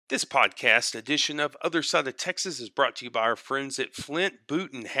This podcast edition of Other Side of Texas is brought to you by our friends at Flint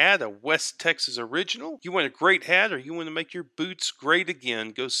Boot and Hat, a West Texas original. You want a great hat or you want to make your boots great again,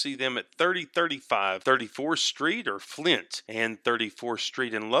 go see them at 3035 34th Street or Flint and 34th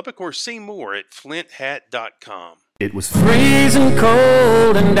Street in Lubbock, or see more at flinthat.com. It was freezing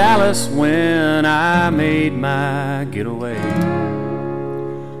cold in Dallas when I made my getaway.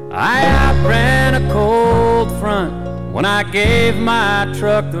 I outran a cold front when I gave my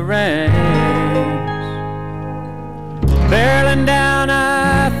truck the reins. Barreling down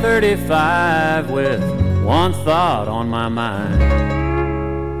I-35 with one thought on my mind.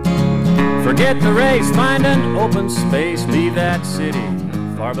 Forget the race, find an open space, leave that city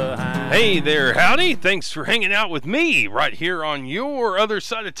far behind. Hey there, howdy. Thanks for hanging out with me right here on your Other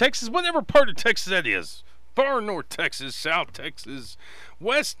Side of Texas, whatever part of Texas that is. Far North Texas, South Texas,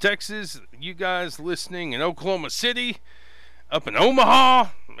 West Texas, you guys listening in Oklahoma City, up in Omaha.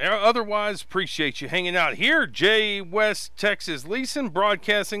 Otherwise, appreciate you hanging out here. Jay West Texas Leeson,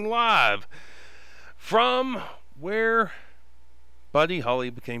 broadcasting live from where Buddy Holly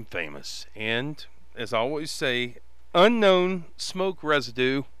became famous. And, as I always say, unknown smoke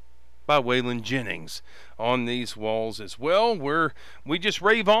residue by Waylon Jennings on these walls as well, where we just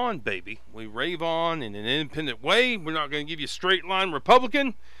rave on, baby. We rave on in an independent way. We're not going to give you straight line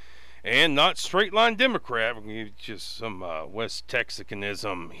Republican and not straight line Democrat. We're going to give you just some West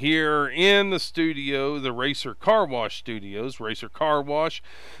Texicanism here in the studio, the Racer Car Wash Studios. Racer Car Wash,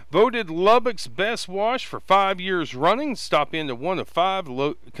 voted Lubbock's best wash for 5 years running. Stop into one of 5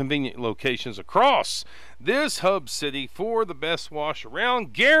 convenient locations across this hub city for the best wash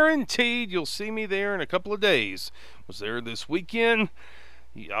around. Guaranteed you'll see me there in a couple of days. Was there this weekend.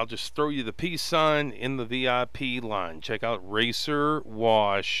 I'll just throw you the peace sign in the VIP line. Check out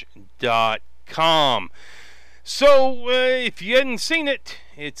racerwash.com. So, if you hadn't seen it,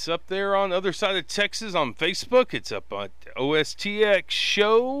 it's up there on Other Side of Texas on Facebook. It's up on OSTX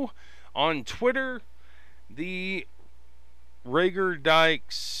Show on Twitter. The Rager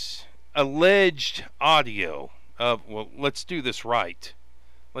Dykes alleged audio of, well, let's do this right.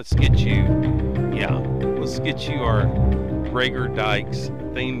 Let's get you our Rager Dykes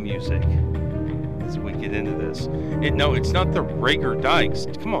theme music as we get into this. It's not the Rager Dykes.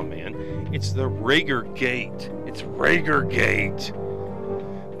 Come on, man. It's the Rager Gate. It's Rager Gate.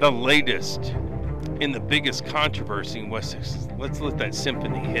 The latest in the biggest controversy in West Texas. Let's let that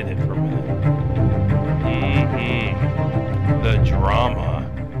symphony hit it for a minute. The drama.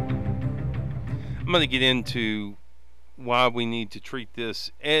 I'm going to get into why we need to treat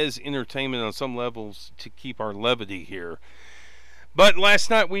this as entertainment on some levels to keep our levity here. But last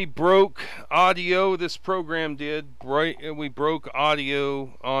night we broke audio. This program did. We broke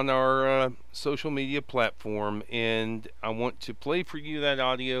audio on our social media platform, and I want to play for you that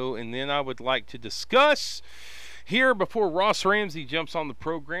audio, and then I would like to discuss here before Ross Ramsey jumps on the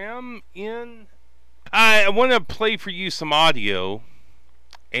program. I want to play for you some audio,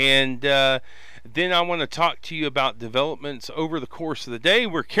 and then I want to talk to you about developments over the course of the day.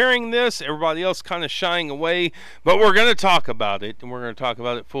 We're carrying this, everybody else kind of shying away, but we're going to talk about it, and we're going to talk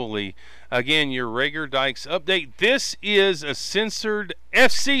about it fully. Again, your Rager Dykes update. This is a censored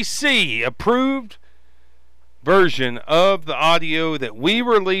FCC-approved version of the audio that we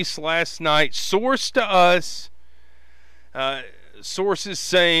released last night, sourced to us. Sources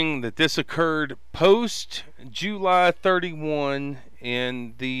saying that this occurred post-July 31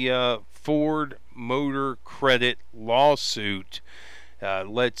 in the Ford Motor Credit lawsuit.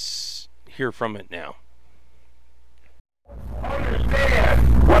 Let's hear from it now.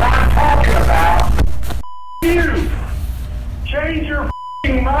 Understand what I'm talking about. You change your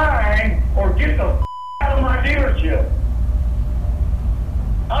mind or get the out of my dealership.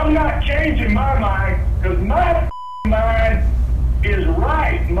 I'm not changing my mind because my mind is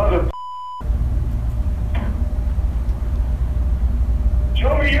right, mother.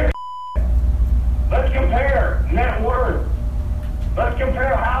 Show me your. Let's compare net worth. Let's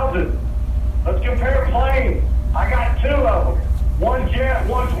compare houses. Let's compare planes. I got 2 of them. One jet,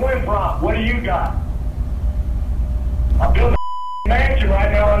 one twin prop. What do you got? I'm building a mansion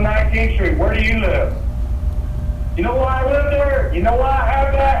right now on 19th Street. Where do you live? You know why I live there? You know why I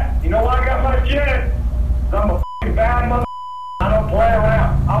have that? You know why I got my jet? I'm a bad mother. I don't play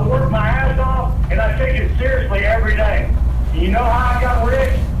around. I work my ass off and I take it seriously every day. You know how I got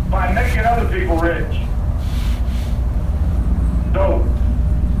rich? By making other people rich. So,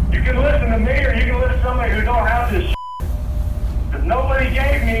 you can listen to me or you can listen to somebody who don't have this shit. Because nobody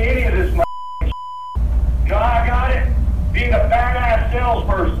gave me any of this shit. You know how I got it? Being a badass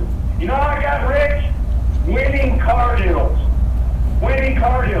salesperson. You know how I got rich? Winning car deals. winning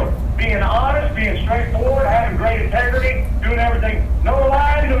car deals, being honest, being straightforward, having great integrity, doing everything. No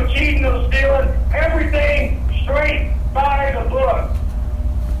lying, no cheating, no stealing. Everything straight by the book.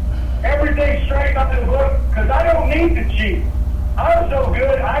 Everything straight by the book, because I don't need to cheat. I'm so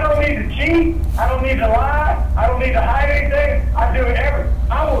good, I don't need to cheat. I don't need to lie. I don't need to hide anything. I do everything.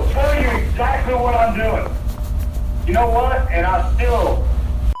 I will tell you exactly what I'm doing. You know what? And I still...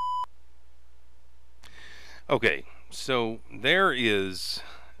 Okay, so there is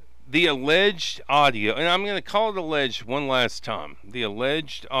the alleged audio, and I'm going to call it alleged one last time. The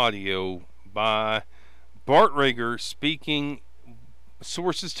alleged audio by Bart Rager speaking,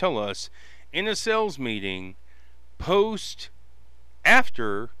 sources tell us, in a sales meeting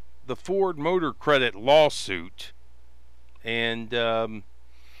after the Ford Motor Credit lawsuit, and the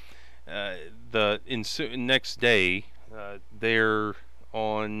next day, there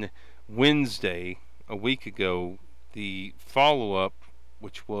on Wednesday, a week ago, the follow-up,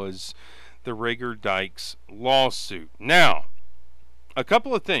 which was the Rager Dykes lawsuit. Now, a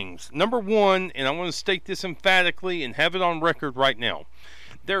couple of things. Number one, and I want to state this emphatically and have it on record right now,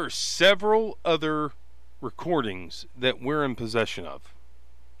 there are several other recordings that we're in possession of.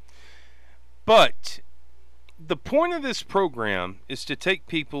 But the point of this program is to take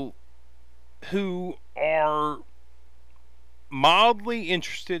people who are mildly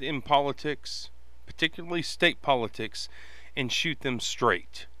interested in politics, particularly state politics, and shoot them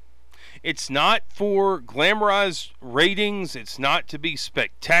straight. It's not for glamorized ratings. It's not to be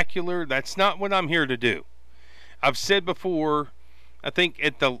spectacular. That's not what I'm here to do. I've said before, I think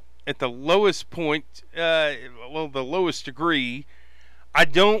at the lowest point, the lowest degree,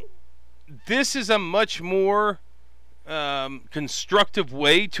 this is a much more constructive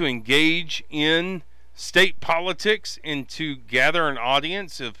way to engage in state politics and to gather an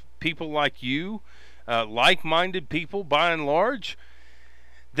audience of people like you, like-minded people by and large,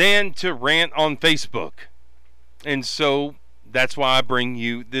 than to rant on Facebook. And so that's why I bring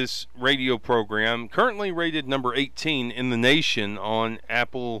you this radio program, currently rated number 18 in the nation on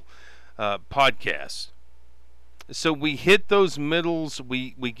Apple Podcasts. So we hit those middles,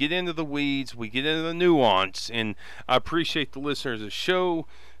 we get into the weeds, we get into the nuance, and I appreciate the listeners of the show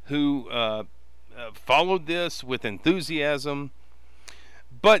who followed this with enthusiasm.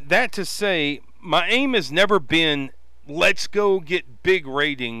 But that to say, my aim has never been, let's go get big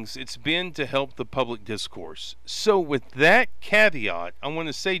ratings. It's been to help the public discourse. So with that caveat, I want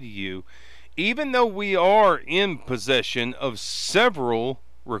to say to you, even though we are in possession of several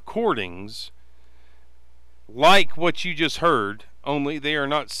recordings like what you just heard, only they are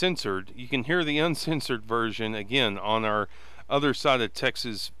not censored. You can hear the uncensored version again on our Other Side of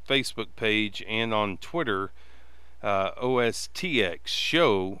Texas Facebook page and on Twitter, OSTX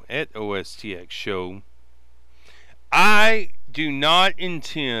Show, at OSTX Show. I do not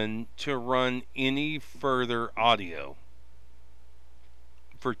intend to run any further audio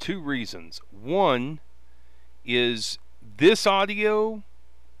for two reasons. One is this audio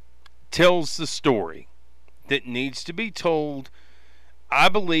tells the story that needs to be told, I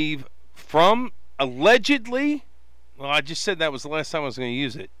believe, from allegedly, well, I just said that was the last time I was going to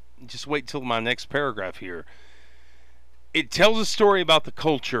use it. Just wait till my next paragraph here. It tells a story about the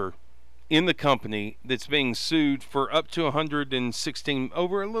culture in the company that's being sued for up to a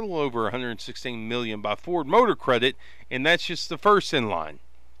little over 116 million by Ford Motor Credit, and that's just the first in line.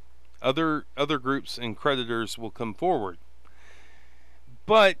 Other groups and creditors will come forward.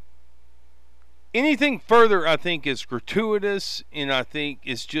 But anything further, I think, is gratuitous, and I think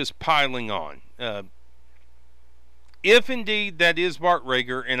is just piling on. If indeed that is Bart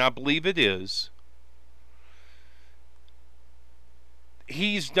Rager, and I believe it is,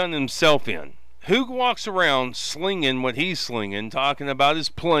 he's done himself in. Who walks around slinging what he's slinging, talking about his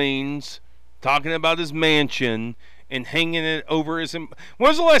planes, talking about his mansion, and hanging it over his... When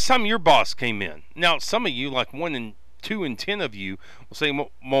was the last time your boss came in? Now, some of you, like 1 and 2 and 10 of you, will say,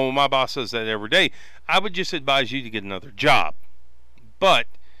 well, my boss does that every day. I would just advise you to get another job. But,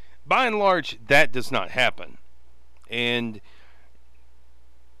 by and large, that does not happen. And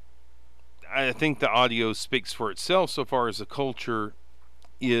I think the audio speaks for itself so far as the culture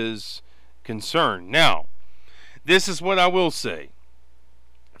is concerned. Now, this is what I will say.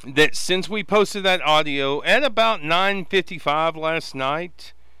 That since we posted that audio at about 9:55 last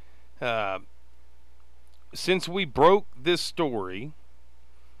night, since we broke this story,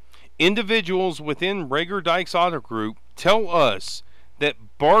 individuals within Rager Dykes Auto Group tell us that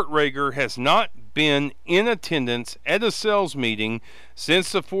Bart Rager has not been in attendance at a sales meeting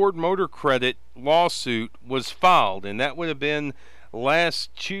since the Ford Motor Credit lawsuit was filed, and that would have been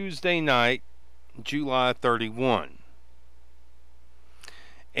last Tuesday night, July 31.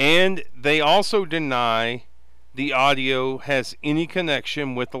 And they also deny the audio has any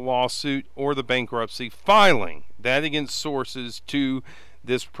connection with the lawsuit or the bankruptcy filing. That against sources to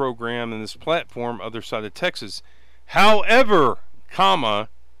this program and this platform, Other Side of Texas. However, comma,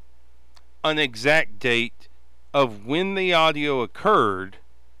 an exact date of when the audio occurred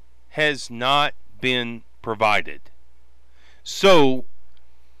has not been provided. So,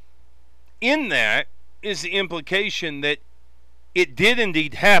 in that is the implication that it did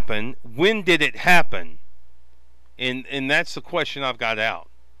indeed happen. When did it happen? And that's the question I've got out.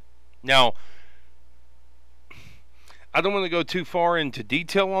 Now, I don't want to go too far into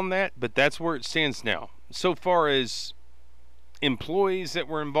detail on that, but that's where it stands now. So far as employees that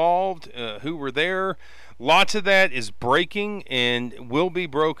were involved, who were there, lots of that is breaking and will be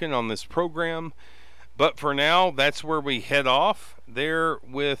broken on this program. But for now, that's where we head off there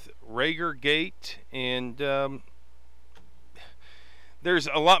with Rager Gate. And there's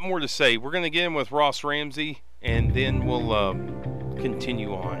a lot more to say. We're going to get in with Ross Ramsey, and then we'll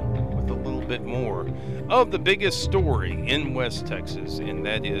continue on with a little bit more of the biggest story in West Texas, and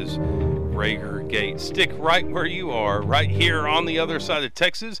that is Rager Gate. Stick right where you are, right here on the Other Side of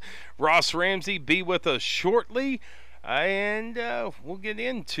Texas. Ross Ramsey be with us shortly, and we'll get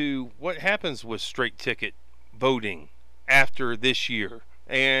into what happens with straight ticket voting after this year,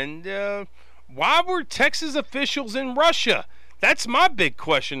 and why were Texas officials in Russia? That's my big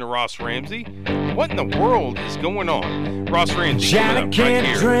question to Ross Ramsey. What in the world is going on? Ross Ramsey, Johnny can't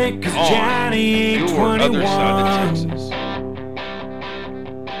right drink 'cause Johnny ain't your 21. Other Side of Texas.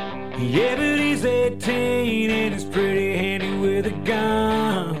 Yeah, but he's 18 and he's pretty handy with a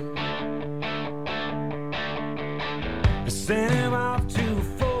gun. Sent him off to a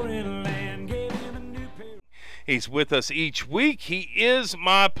foreign land, gave him a new pair. He's with us each week. He is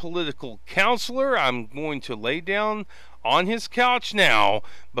my political counselor. I'm going to lay down on his couch now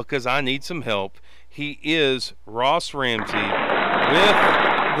because I need some help. He is Ross Ramsey with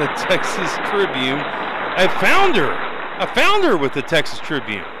the Texas Tribune, a founder with the Texas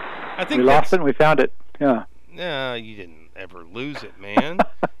Tribune. I think we lost it and we found it. Yeah. No, you didn't ever lose it, man.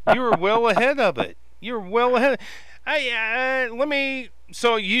 You were well ahead of it. You're well ahead.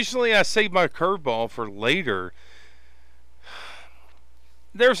 So usually I save my curveball for later.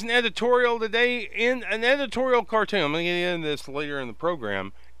 There's an editorial today, in an editorial cartoon, I'm going to get into this later in the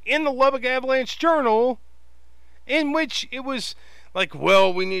program, in the Lubbock Avalanche Journal, in which it was like,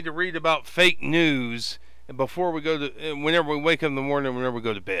 well, we need to read about fake news before we go to, whenever we wake up in the morning, whenever we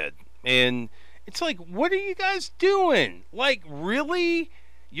go to bed. And it's like, what are you guys doing? Like, really?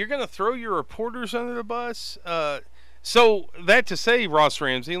 You're going to throw your reporters under the bus? So, that to say, Ross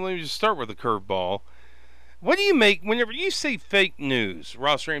Ramsey, let me just start with a curveball. What do you make whenever you say fake news,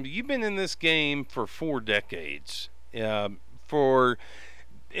 Ross Ramsey? You've been in this game for 4 decades.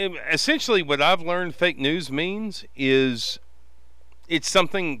 Essentially, what I've learned fake news means is it's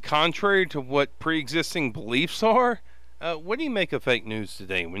something contrary to what pre-existing beliefs are. What do you make of fake news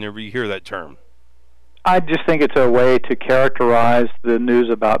today whenever you hear that term? I just think it's a way to characterize the news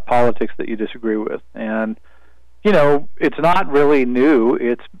about politics that you disagree with. And, it's not really new.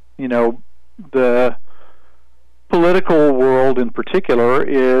 It's, the political world in particular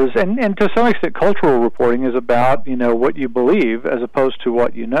is, and to some extent cultural reporting is about, what you believe as opposed to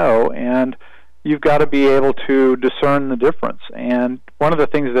what you know, and you've got to be able to discern the difference. And one of the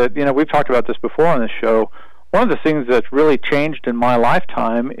things that, we've talked about this before on this show, one of the things that's really changed in my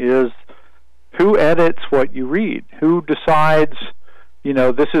lifetime is who edits what you read, who decides,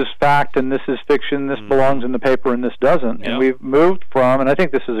 this is fact and this is fiction, this belongs in the paper and this doesn't. Yep. And we've moved from, and I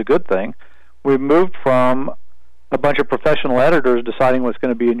think this is a good thing, we've moved from a bunch of professional editors deciding what's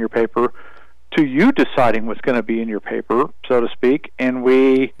going to be in your paper to you deciding what's going to be in your paper, so to speak. And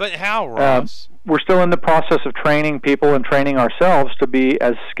But how, Ross? We're still in the process of training people and training ourselves to be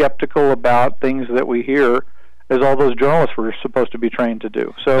as skeptical about things that we hear as all those journalists were supposed to be trained to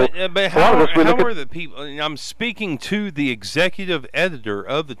do. So, but how are the people? I'm speaking to the executive editor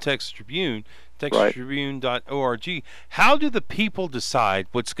of the Texas Tribune, texastribune.org. How do the people decide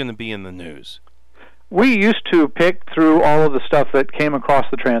what's going to be in the news? We used to pick through all of the stuff that came across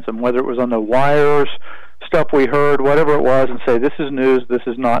the transom, whether it was on the wires, stuff we heard, whatever it was, and say, this is news, this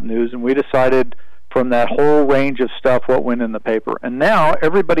is not news. And we decided from that whole range of stuff what went in the paper. And now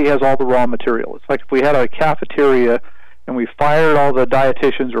everybody has all the raw material. It's like if we had a cafeteria and we fired all the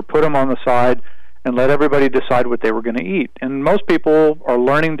dietitians or put them on the side and let everybody decide what they were going to eat. And most people are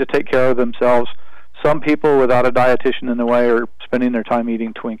learning to take care of themselves. Some people without a dietitian in the way are spending their time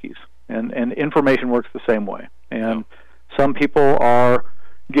eating Twinkies. And information works the same way. And some people are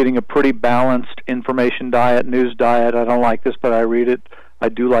getting a pretty balanced information diet, news diet. I don't like this, but I read it. I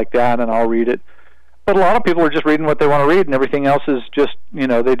do like that, and I'll read it. But a lot of people are just reading what they want to read, and everything else is just,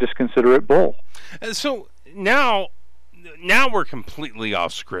 they just consider it bull. So now we're completely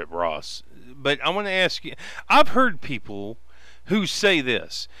off script, Ross. But I want to ask you, I've heard people who say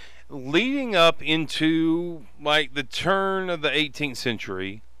this, leading up into like the turn of the 18th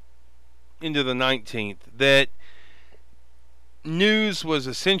century into the 19th, that news was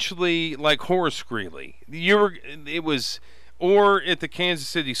essentially like Horace Greeley. Or at the Kansas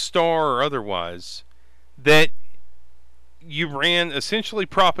City Star or otherwise, that you ran essentially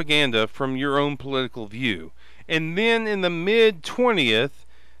propaganda from your own political view. And then in the mid-20th,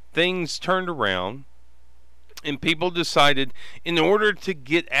 things turned around, and people decided in order to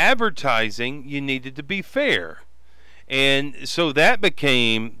get advertising, you needed to be fair. And so that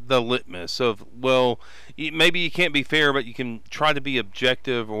became the litmus of, well, maybe you can't be fair, but you can try to be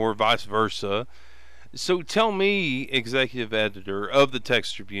objective, or vice versa. So tell me, executive editor of the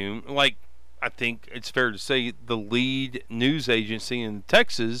Texas Tribune, like, I think it's fair to say the lead news agency in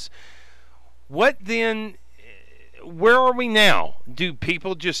Texas, where are we now? Do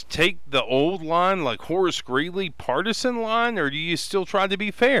people just take the old line, like Horace Greeley partisan line, or do you still try to be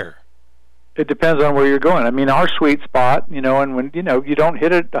fair? It depends on where you're going. I mean, our sweet spot, and when, you don't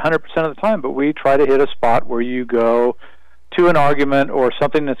hit it 100% of the time, but we try to hit a spot where you go to an argument or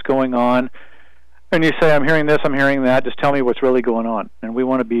something that's going on, and you say, I'm hearing this, I'm hearing that, just tell me what's really going on. And we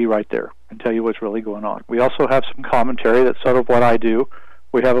want to be right there and tell you what's really going on. We also have some commentary. That's sort of what I do.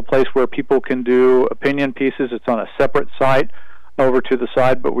 We have a place where people can do opinion pieces. It's on a separate site over to the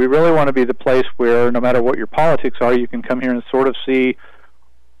side, but we really want to be the place where no matter what your politics are, you can come here and sort of see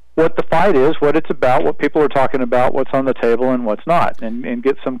what the fight is, what it's about, what people are talking about, what's on the table and what's not, and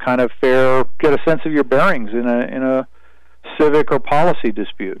get some kind of get a sense of your bearings in a civic or policy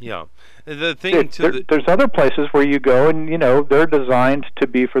dispute. Yeah. The thing there's other places where you go and, they're designed to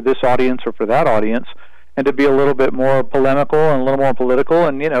be for this audience or for that audience, and to be a little bit more polemical and a little more political,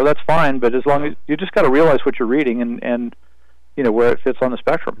 and, that's fine, but as long as you just got to realize what you're reading and where it fits on the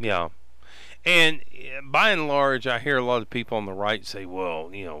spectrum. Yeah. And by and large, I hear a lot of people on the right say,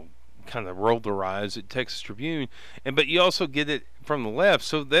 well, kind of roll their eyes at Texas Tribune, but you also get it from the left,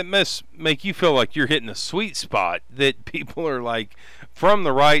 so that must make you feel like you're hitting a sweet spot, that people are like from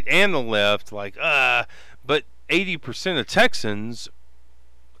the right and the left, like, but 80% of Texans,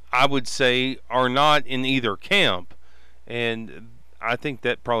 I would say, are not in either camp, and I think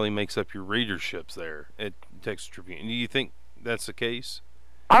that probably makes up your readerships there at Texas Tribune. Do you think that's the case?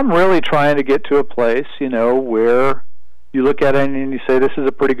 I'm really trying to get to a place, where you look at it and you say, this is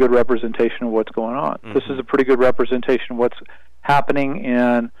a pretty good representation of what's going on. Mm-hmm. This is a pretty good representation of what's happening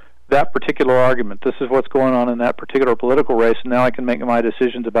in that particular argument. This is what's going on in that particular political race, and now I can make my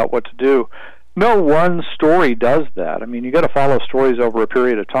decisions about what to do. No one story does that. I mean, you got to follow stories over a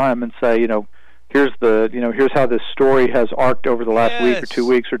period of time and say, here's how this story has arced over the last week or 2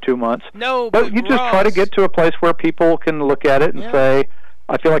 weeks or 2 months. No, but you just try to get to a place where people can look at it and say,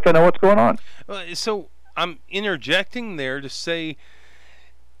 I feel like I know what's going on. So I'm interjecting there to say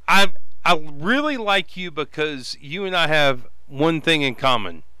I really like you because you and I have one thing in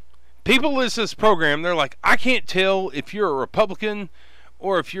common. People listen to this program, they're like, I can't tell if you're a Republican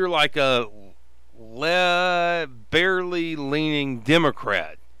or if you're like a barely leaning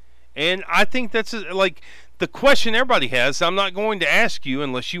Democrat. And I think that's like the question everybody has. I'm not going to ask you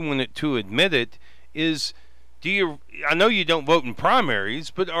unless you want to admit it, is I know you don't vote in primaries,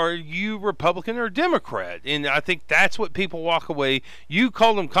 but are you Republican or Democrat? And I think that's what people walk away. You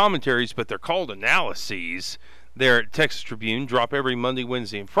call them commentaries, but they're called analyses there at Texas Tribune, drop every Monday,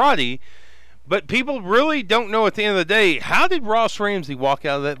 Wednesday, and Friday. But people really don't know at the end of the day, how did Ross Ramsey walk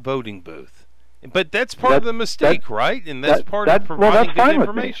out of that voting booth? But that's part of the mistake, right? And that's part of providing good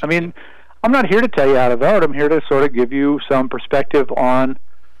information. I mean, I'm not here to tell you how to vote. I'm here to sort of give you some perspective on,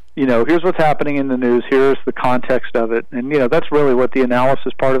 here's what's happening in the news. Here's the context of it. And, that's really what the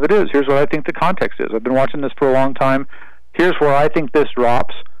analysis part of it is. Here's what I think the context is. I've been watching this for a long time. Here's where I think this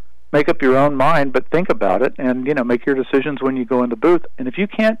drops. Make up your own mind, but think about it and, make your decisions when you go in the booth. And if you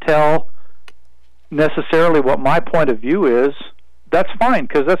can't tell necessarily what my point of view is, that's fine,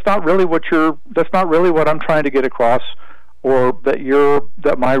 because that's not really what I'm trying to get across, or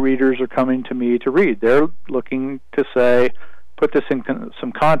that my readers are coming to me to read. They're looking to say, put this in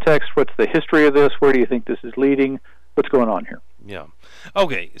some context. What's the history of this? Where do you think this is leading? What's going on here? Yeah.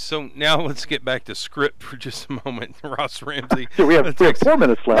 Okay, so now let's get back to script for just a moment. Ross Ramsey. we have 4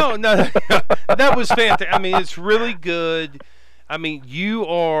 minutes left. No, that was fantastic. I mean, it's really good. I mean, you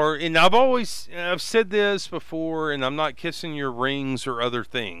are, and I've said this before, and I'm not kissing your rings or other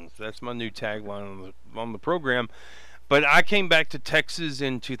things. That's my new tagline on the program. But I came back to Texas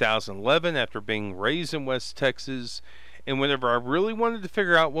in 2011 after being raised in West Texas. And whenever I really wanted to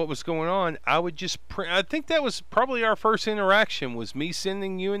figure out what was going on, I would just print. I think that was probably our first interaction, was me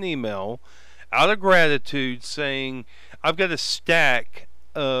sending you an email out of gratitude saying, I've got a stack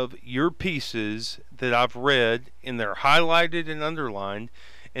of your pieces that I've read, and they're highlighted and underlined,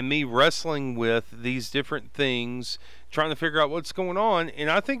 and me wrestling with these different things, trying to figure out what's going on.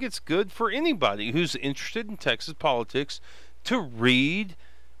 And I think it's good for anybody who's interested in Texas politics to read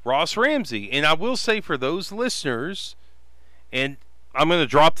Ross Ramsey. And I will say, for those listeners, and I'm going to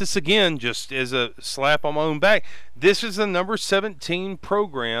drop this again just as a slap on my own back, this is the number 17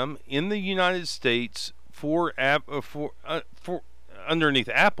 program in the United States for underneath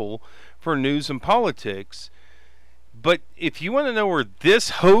Apple for news and politics. But if you want to know where this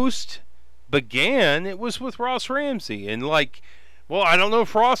host began, it was with Ross Ramsey. And well, I don't know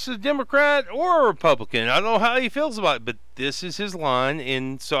if Ross is a Democrat or a Republican. I don't know how he feels about it, but this is his line.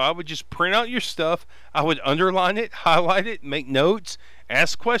 And so I would just print out your stuff. I would underline it, highlight it, make notes,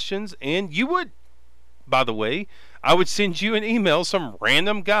 ask questions. And you would, by the way, I would send you an email, some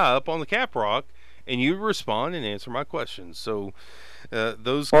random guy up on the Cap Rock, and you would respond and answer my questions. So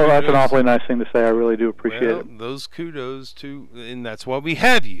those well, kudos, that's an awfully nice thing to say. I really do appreciate it. Those kudos to, and that's why we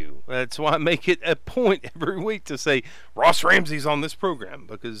have you. That's why I make it a point every week to say Ross Ramsey's on this program,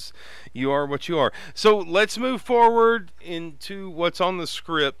 because you are what you are. So let's move forward into what's on the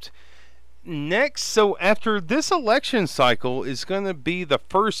script next. So after this election cycle is going to be the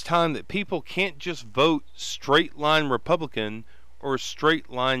first time that people can't just vote straight line Republican or straight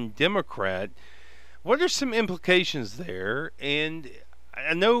line Democrat. What are some implications there? And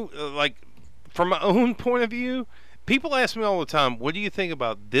I know, from my own point of view, people ask me all the time, what do you think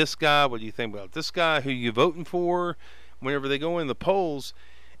about this guy? What do you think about this guy? Who you voting for? Whenever they go in the polls.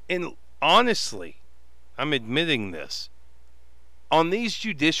 And honestly, I'm admitting this. On these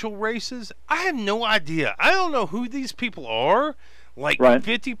judicial races, I have no idea. I don't know who these people are. Right.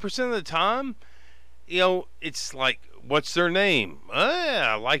 50% of the time, it's like, what's their name?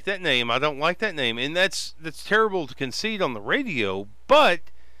 I like that name. I don't like that name. And that's terrible to concede on the radio. But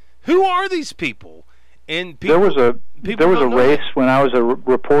who are these people? And there was a race when I was a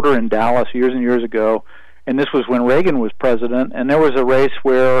reporter in Dallas years and years ago, and this was when Reagan was president. And there was a race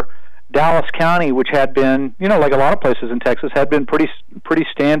where Dallas County, which had been, like a lot of places in Texas, had been pretty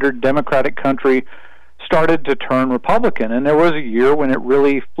standard Democratic country, started to turn Republican. And there was a year when it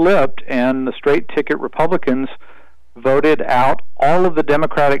really flipped, and the straight ticket Republicans voted out all of the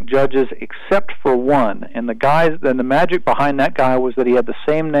Democratic judges except for one. And the magic behind that guy was that he had the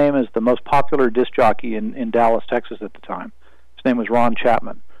same name as the most popular disc jockey in Dallas, Texas at the time. His name was Ron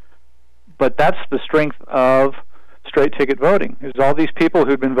Chapman. But that's the strength of straight ticket voting. Is all these people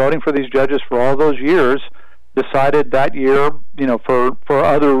who'd been voting for these judges for all those years decided that year, for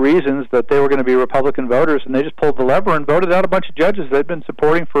other reasons, that they were going to be Republican voters, and they just pulled the lever and voted out a bunch of judges they'd been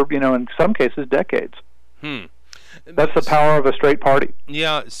supporting for, in some cases, decades. That's the power of a straight party.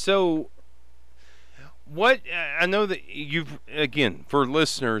 Yeah, so I know that you've, again, for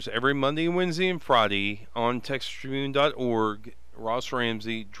listeners, every Monday, Wednesday, and Friday on TexasTribune.org, Ross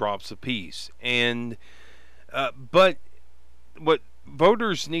Ramsey drops a piece. And but what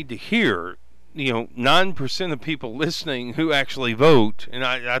voters need to hear, 9% of people listening who actually vote, and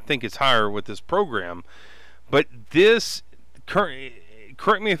I think it's higher with this program, but this,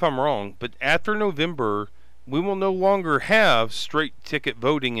 correct me if I'm wrong, but after November, we will no longer have straight ticket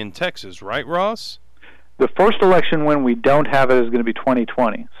voting in Texas, right, Ross? The first election when we don't have it is going to be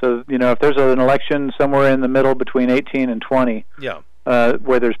 2020. So, if there's an election somewhere in the middle between 18 and 20,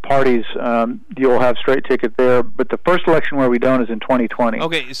 where there's parties, you'll have straight ticket there. But the first election where we don't is in 2020.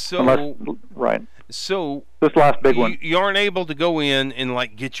 Okay, so So this last big one, you aren't able to go in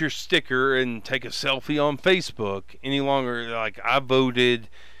and get your sticker and take a selfie on Facebook any longer. I voted.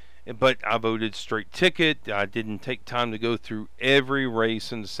 But I voted straight ticket. I didn't take time to go through every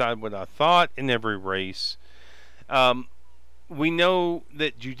race and decide what I thought in every race. We know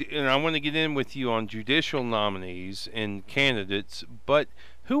that, and I want to get in with you on judicial nominees and candidates, but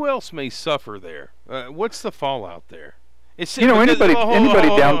who else may suffer there? What's the fallout there? Anybody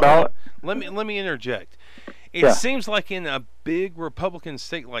down ballot. Let me interject. It seems like in a big Republican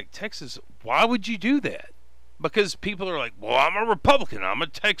state like Texas, why would you do that? Because people are like, well, I'm a Republican, I'm a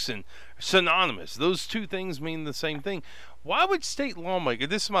Texan, synonymous. Those two things mean the same thing. Why would state lawmakers,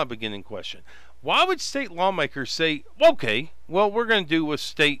 this is my beginning question, why would state lawmakers say, okay, well, we're going to do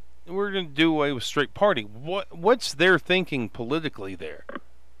away with straight party? What's their thinking politically there?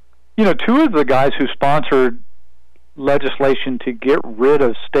 Two of the guys who sponsored legislation to get rid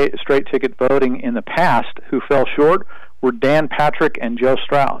of straight ticket voting in the past who fell short were Dan Patrick and Joe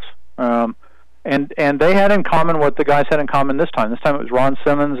Strauss. And they had in common what the guys had in common this time. This time it was Ron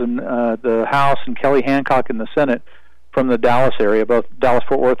Simmons in the House and Kelly Hancock in the Senate from the Dallas area, both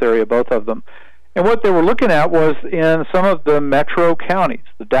Dallas-Fort Worth area, both of them. And what they were looking at was in some of the metro counties,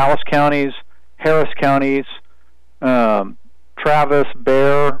 the Dallas counties, Harris counties, Travis,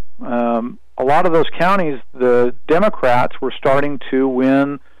 Bear, a lot of those counties, the Democrats were starting to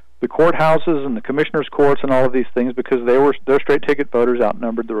win the courthouses and the commissioners' courts and all of these things because their straight ticket voters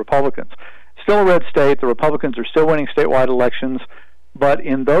outnumbered the Republicans. Still a red state, the Republicans are still winning statewide elections, but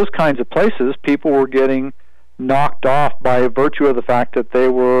in those kinds of places, people were getting knocked off by virtue of the fact that they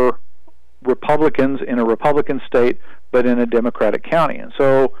were Republicans in a Republican state, but in a Democratic county. And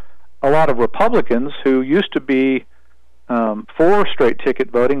so a lot of Republicans who used to be for straight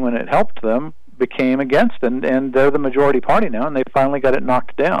ticket voting when it helped them became against it, and they're the majority party now, and they finally got it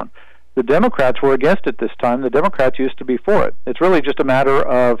knocked down. The Democrats were against it this time. The Democrats used to be for it. It's really just a matter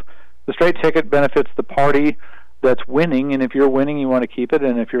of the straight ticket benefits the party that's winning, and if you're winning, you want to keep it,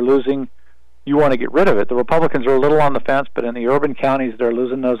 and if you're losing, you want to get rid of it. The Republicans are a little on the fence, but in the urban counties, they're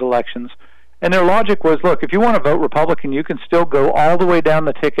losing those elections. And their logic was, look, if you want to vote Republican, you can still go all the way down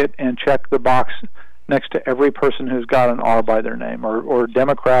the ticket and check the box next to every person who's got an R by their name, or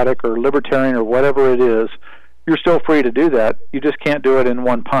Democratic or Libertarian or whatever it is. You're still free to do that. You just can't do it in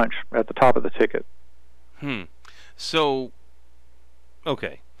one punch at the top of the ticket. So,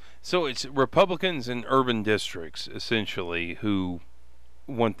 okay. So it's Republicans in urban districts, essentially, who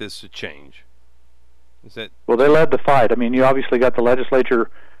want this to change. Is that? Well, they led the fight. I mean, you obviously got the legislature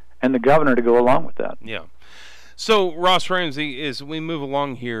and the governor to go along with that. Yeah. So, Ross Ramsey, as we move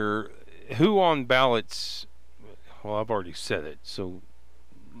along here, who on ballots, well, I've already said it, so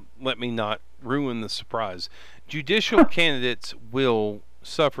let me not ruin the surprise. Judicial candidates will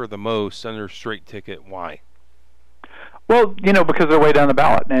suffer the most under straight ticket. Why? Well, because they're way down the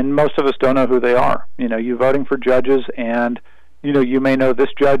ballot, and most of us don't know who they are. You're voting for judges, and, you may know this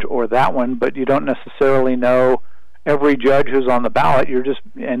judge or that one, but you don't necessarily know every judge who's on the ballot.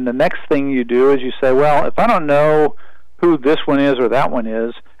 And the next thing you do is you say, well, if I don't know who this one is or that one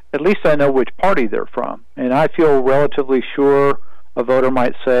is, at least I know which party they're from. And I feel relatively sure a voter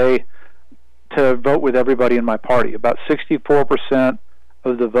might say to vote with everybody in my party. About 64%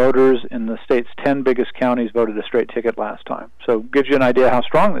 of the voters in the state's 10 biggest counties voted a straight ticket last time. So it gives you an idea how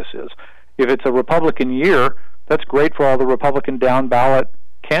strong this is. If it's a Republican year, that's great for all the Republican down ballot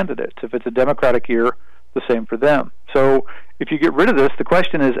candidates. If it's a Democratic year, the same for them. So if you get rid of this, the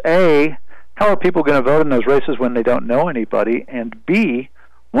question is, A, how are people going to vote in those races when they don't know anybody? And B,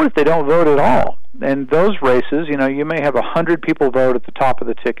 what if they don't vote at all? And those races, you may have 100 people vote at the top of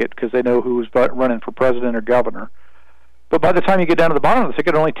the ticket because they know who's running for president or governor. But by the time you get down to the bottom of the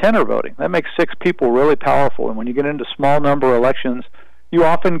ticket, only 10 are voting. That makes 6 people really powerful. And when you get into small number elections, you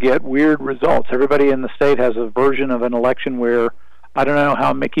often get weird results. Everybody in the state has a version of an election where, I don't know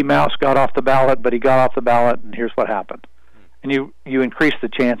how Mickey Mouse got off the ballot, but he got off the ballot, and here's what happened. And you increase the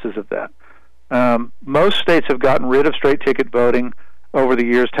chances of that. Most states have gotten rid of straight ticket voting over the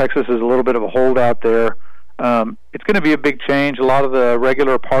years. Texas is a little bit of a holdout there. It's going to be a big change. A lot of the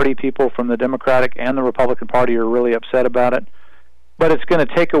regular party people from the Democratic and the Republican Party are really upset about it. But it's going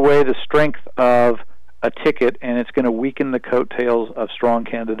to take away the strength of a ticket, and it's going to weaken the coattails of strong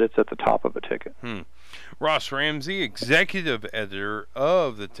candidates at the top of a ticket. Ross Ramsey, executive editor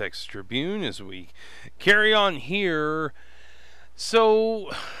of the Texas Tribune, as we carry on here. So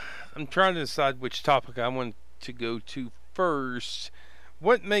I'm trying to decide which topic I want to go to first.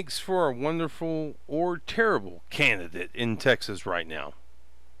 What makes for a wonderful or terrible candidate in Texas right now?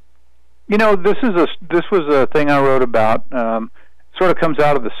 This was a thing I wrote about. Sort of comes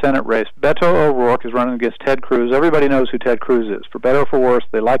out of the Senate race. Beto O'Rourke is running against Ted Cruz. Everybody knows who Ted Cruz is. For better or for worse,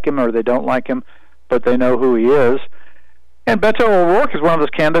 they like him or they don't like him, but they know who he is. And Beto O'Rourke is one of those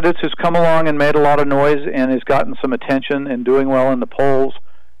candidates who's come along and made a lot of noise and has gotten some attention and doing well in the polls.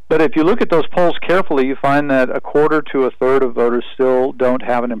 But if you look at those polls carefully, you find that a quarter to a third of voters still don't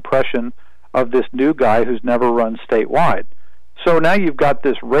have an impression of this new guy who's never run statewide. So now you've got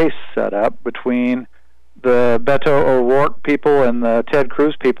this race set up between the Beto O'Rourke people and the Ted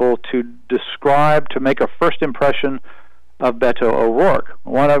Cruz people to make a first impression of Beto O'Rourke.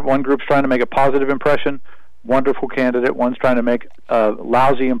 One group's trying to make a positive impression, wonderful candidate. One's trying to make a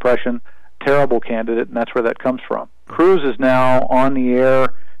lousy impression, terrible candidate, and that's where that comes from. Cruz is now on the air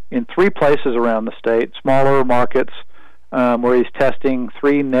in 3 places around the state, smaller markets, where he's testing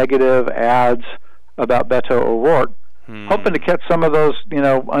 3 negative ads about Beto O'Rourke. hoping to catch some of those,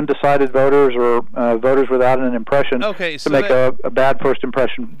 undecided voters or voters without an impression to make a bad first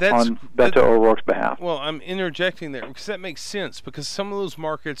impression on Beto O'Rourke's behalf. Well, I'm interjecting there because that makes sense, because some of those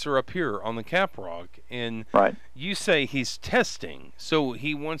markets are up here on the Caprock, and you say he's testing, so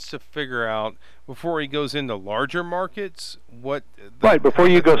he wants to figure out before he goes into larger markets what. Before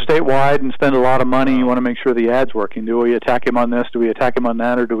you go statewide and spend a lot of money, you want to make sure the ad's working. Do we attack him on this? Do we attack him on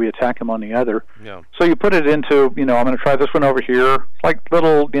that? Or do we attack him on the other? Yeah. So you put it into, I'm going to try this one over here. It's like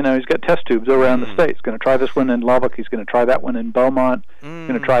little, he's got test tubes around the state. He's going to try this one in Lubbock. He's going to try that one in Beaumont. He's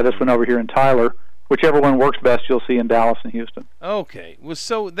going to try this one over here in Tyler. Whichever one works best, you'll see in Dallas and Houston. Okay. Well,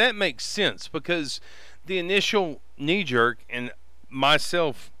 so that makes sense, because the initial knee-jerk, and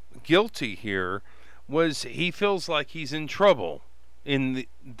myself guilty here, was he feels like he's in trouble in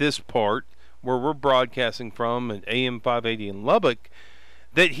this part where we're broadcasting from at AM 580 in Lubbock,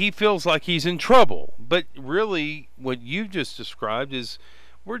 that he feels like he's in trouble. But really, what you just described is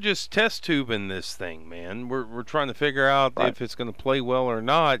we're just test tubing this thing, man. We're trying to figure out if it's going to play well or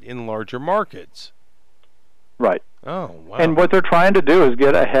not in larger markets. Right. Oh, wow. And what they're trying to do is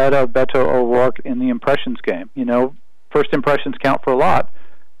get ahead of Beto O'Rourke in the impressions game. First impressions count for a lot.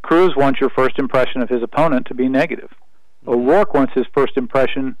 Cruz wants your first impression of his opponent to be negative. O'Rourke wants your first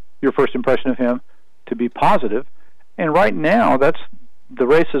impression of him to be positive. And right now, the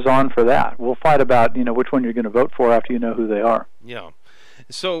race is on for that. We'll fight about, which one you're going to vote for after you know who they are. Yeah.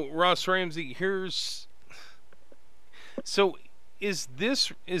 So, Ross Ramsey, is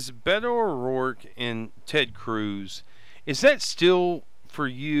Beto O'Rourke and Ted Cruz, is that still for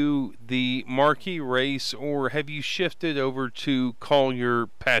you the marquee race, or have you shifted over to Collier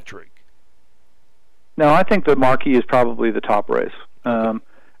Patrick? No, I think the marquee is probably the top race.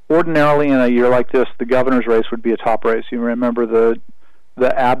 Ordinarily, in a year like this, the governor's race would be a top race. You remember the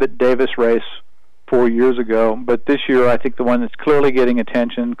Abbott-Davis race 4 years ago, but this year I think the one that's clearly getting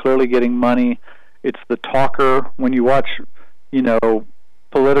attention, clearly getting money, it's the talker. When you watch,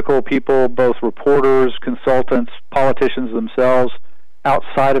 political people, both reporters, consultants, politicians themselves,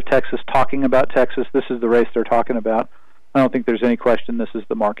 outside of Texas talking about Texas, this is the race they're talking about. I don't think there's any question this is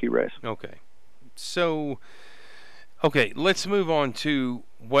the marquee race. Okay. So, let's move on to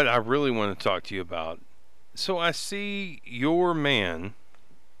what I really want to talk to you about. So I see your man,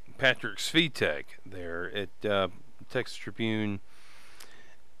 Patrick Svitek, there at Texas Tribune,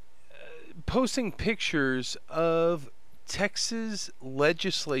 posting pictures of Texas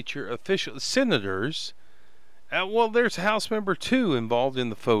legislature officials, senators. There's House Member 2 involved in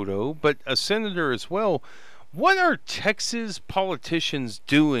the photo, but a senator as well. What are Texas politicians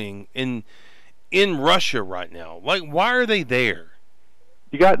doing in Russia right now? Like, why are they there?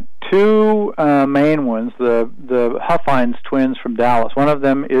 You got two main ones, the Huffines twins from Dallas. One of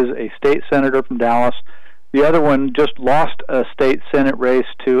them is a state senator from Dallas. The other one just lost a state Senate race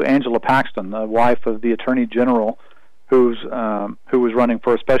to Angela Paxton, the wife of the Attorney General, who was running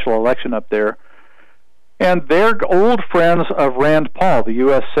for a special election up there. And they're old friends of Rand Paul, the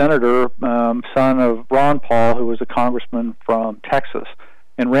U.S. Senator, son of Ron Paul, who was a congressman from Texas.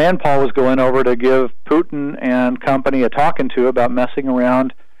 And Rand Paul was going over to give Putin and company a talking to about messing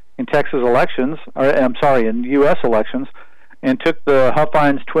around in Texas elections, in U.S. elections, and took the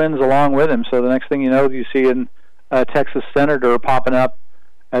Huffines twins along with him. So the next thing you know, you see a Texas senator popping up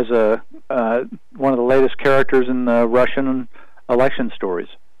as one of the latest characters in the Russian election stories.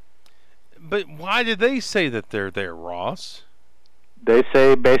 But why did they say that they're there, Ross? They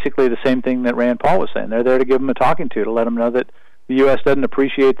say basically the same thing that Rand Paul was saying. They're there to give him a talking to let him know that the U.S. doesn't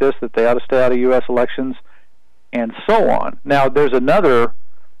appreciate this, that they ought to stay out of U.S. elections, and so on. Now, there's another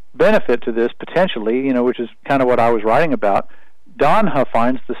benefit to this, potentially, which is kind of what I was writing about. Don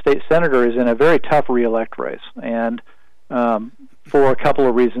Huffines, the state senator, is in a very tough re-elect race, and for a couple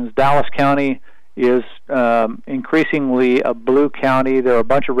of reasons. Dallas County is increasingly a blue county. There are a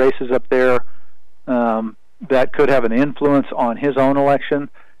bunch of races up there that could have an influence on his own election,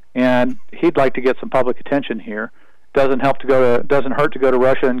 and he'd like to get some public attention here. Doesn't hurt to go to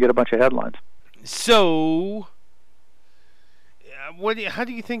Russia and get a bunch of headlines. So, how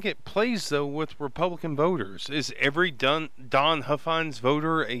do you think it plays though with Republican voters? Is every Don Huffines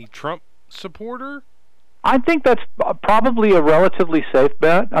voter a Trump supporter? I think that's probably a relatively safe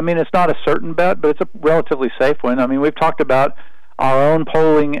bet. I mean, it's not a certain bet, but it's a relatively safe one. I mean, we've talked about our own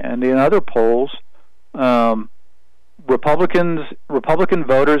polling and in other polls. Republican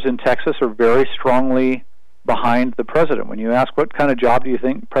voters in Texas are very strongly behind the president. When you ask what kind of job do you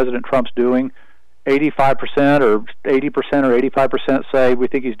think President Trump's doing, 85% or 80% or 85% say we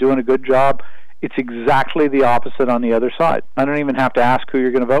think he's doing a good job. It's exactly the opposite on the other side. I don't even have to ask who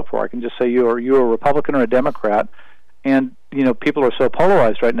you're going to vote for. I can just say you're a Republican or a Democrat, and people are so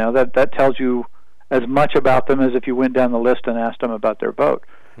polarized right now that tells you as much about them as if you went down the list and asked them about their vote.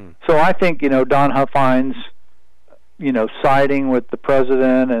 So I think Don Huffines, siding with the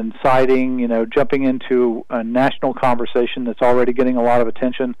president and jumping into a national conversation that's already getting a lot of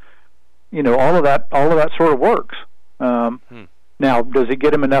attention. All of that sort of works. Now, does he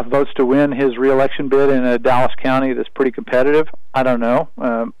get him enough votes to win his reelection bid in a Dallas County that's pretty competitive? I don't know.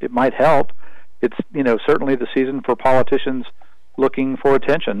 It might help. It's certainly the season for politicians looking for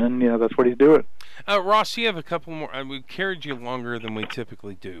attention, and that's what he's doing. Ross, you have a couple more. We've carried you longer than we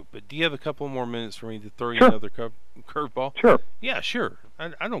typically do, but do you have a couple more minutes for me to throw you another curveball? Sure. Yeah, sure.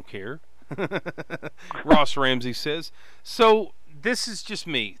 I don't care. Ross Ramsey says. So this is just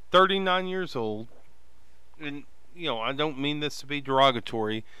me, 39 years old, and I don't mean this to be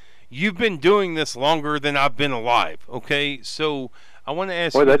derogatory. You've been doing this longer than I've been alive. Okay, so I want to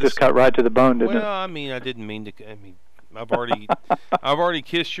ask. Boy, that just cut right to the bone, didn't it? Well, I didn't mean to. I've already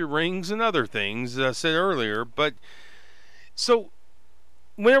kissed your rings and other things, as I said earlier. But so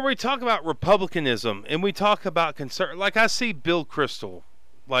whenever we talk about republicanism and we talk about like I see Bill Kristol,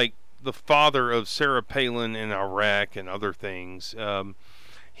 like the father of Sarah Palin in Iraq and other things,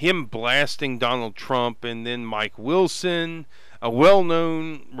 him blasting Donald Trump, and then Mike Wilson, a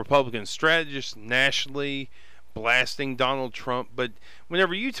well-known Republican strategist nationally, blasting Donald Trump. But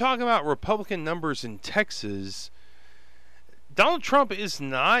whenever you talk about Republican numbers in Texas, Donald Trump is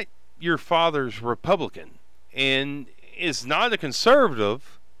not your father's Republican and is not a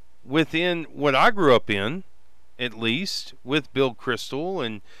conservative within what I grew up in, at least, with Bill Kristol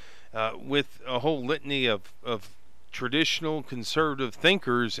and with a whole litany of traditional conservative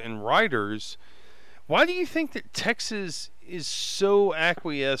thinkers and writers. Why do you think that Texas is so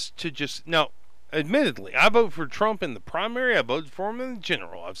acquiesced to just... Now, admittedly, I voted for Trump in the primary, I voted for him in the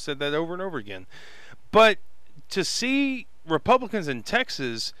general. I've said that over and over again. But to see Republicans in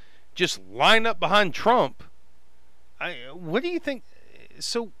Texas just line up behind Trump, what do you think?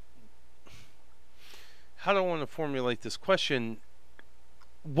 So, how do I want to formulate this question?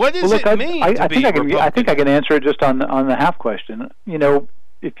 What does it mean to be Republican? I think I can answer it just on the half question.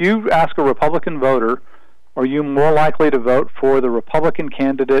 If you ask a Republican voter, are you more likely to vote for the Republican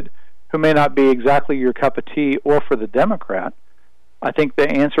candidate who may not be exactly your cup of tea, or for the Democrat? I think the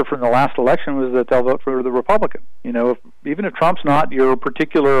answer from the last election was that they'll vote for the Republican. Even if Trump's not your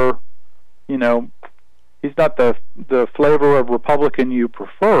particular, he's not the flavor of Republican you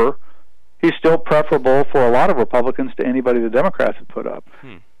prefer, he's still preferable for a lot of Republicans to anybody the Democrats have put up.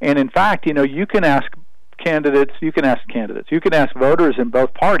 And in fact, you can ask candidates, you can ask voters in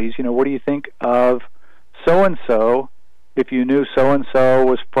both parties, what do you think of so-and-so if you knew so-and-so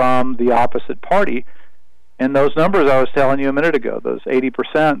was from the opposite party? And those numbers I was telling you a minute ago, those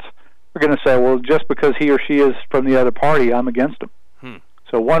 80%, are going to say, well, just because he or she is from the other party, I'm against him.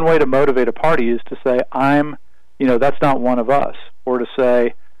 So one way to motivate a party is to say, that's not one of us. Or to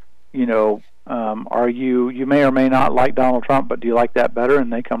say, are you may or may not like Donald Trump, but do you like that better?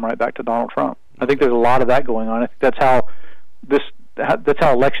 And they come right back to Donald Trump. I think there's a lot of that going on. I think that's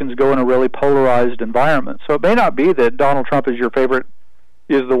how elections go in a really polarized environment. So it may not be that Donald Trump is your favorite,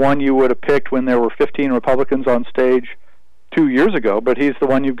 is the one you would have picked when there were 15 Republicans on stage 2 years ago, but he's the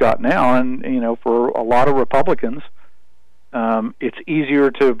one you've got now. And, for a lot of Republicans, it's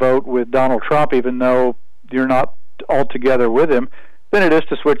easier to vote with Donald Trump, even though you're not altogether with him, than it is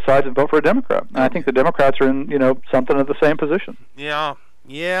to switch sides and vote for a Democrat. And I think the Democrats are in, something of the same position. Yeah.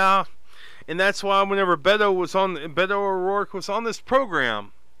 And that's why whenever Beto O'Rourke was on this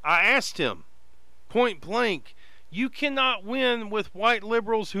program, I asked him, point blank, you cannot win with white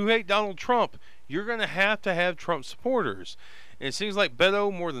liberals who hate Donald Trump. You're going to have Trump supporters. And it seems like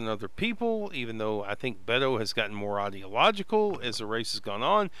Beto, more than other people, even though I think Beto has gotten more ideological as the race has gone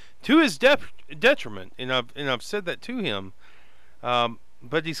on, to his detriment. And I've said that to him.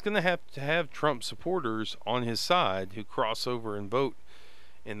 But he's going to have Trump supporters on his side who cross over and vote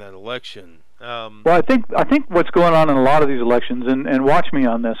in that election. Well, I think what's going on in a lot of these elections, and watch me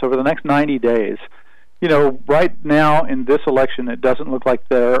on this, over the next 90 days, right now in this election, it doesn't look like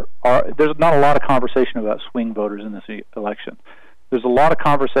there's not a lot of conversation about swing voters in this election. There's a lot of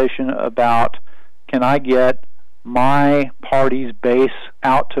conversation about, can I get my party's base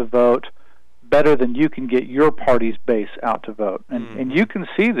out to vote better than you can get your party's base out to vote? And you can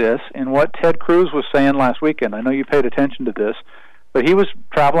see this in what Ted Cruz was saying last weekend. I know you paid attention to this, but he was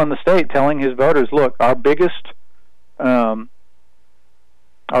traveling the state telling his voters, look, our biggest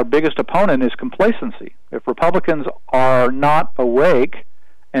opponent is complacency. If Republicans are not awake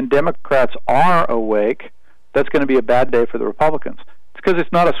and Democrats are awake, that's going to be a bad day for the Republicans. It's because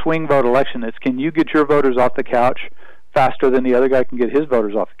it's not a swing vote election. It's, can you get your voters off the couch faster than the other guy can get his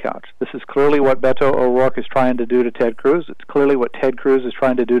voters off the couch. This is clearly what Beto O'Rourke is trying to do to Ted Cruz. It's clearly what Ted Cruz is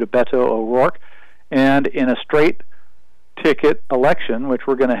trying to do to Beto O'Rourke. And in a straight ticket election, which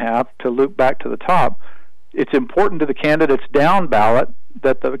we're going to have to loop back to the top, it's important to the candidates down ballot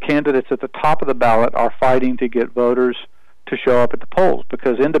that the candidates at the top of the ballot are fighting to get voters to show up at the polls,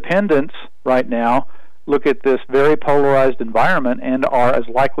 because independents right now look at this very polarized environment and are as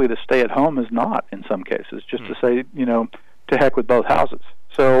likely to stay at home as not in some cases, just to say, to heck with both houses.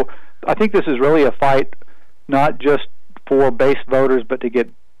 So I think this is really a fight not just for base voters, but to get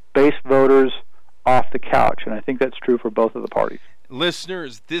base voters off the couch, and I think that's true for both of the parties.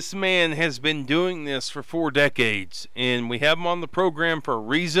 Listeners, this man has been doing this for 4 decades, and we have him on the program for a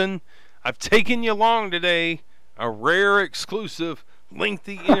reason. I've taken you along today, a rare, exclusive,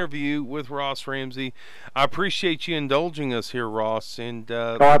 lengthy interview with Ross Ramsey. I appreciate you indulging us here, Ross. And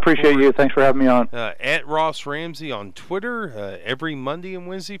I appreciate you. Thanks for having me on. At Ross Ramsey on Twitter, every Monday and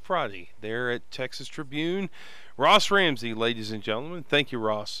Wednesday, Friday, there at Texas Tribune. Ross Ramsey, ladies and gentlemen. Thank you,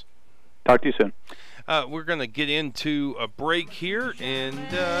 Ross. Talk to you soon. We're going to get into a break here and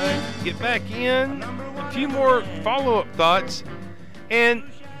get back in. A few more follow-up thoughts. And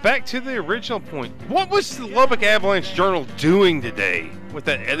back to the original point. What was the Lubbock Avalanche Journal doing today with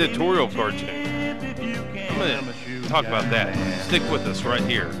that editorial cartoon? I'm going to talk about that. Stick with us right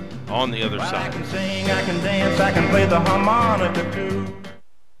here on the other side. I can sing, I can dance, I can play the harmonica too.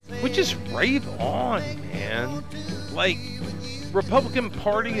 We just rave on, man. Like, Republican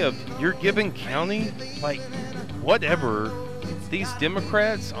Party of your given county, like, whatever. These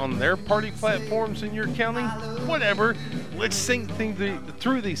Democrats on their party platforms in your county, whatever. Let's think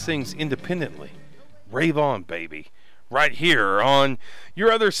through these things independently. Rave on, baby. Right here on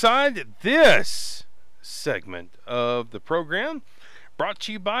your other side, this segment of the program brought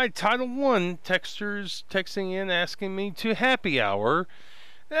to you by Title I. Texters texting in asking me to happy hour.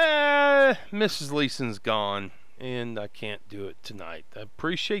 Mrs. Leeson's gone, and I can't do it tonight. I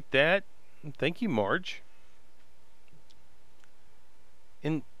appreciate that. Thank you, Marge.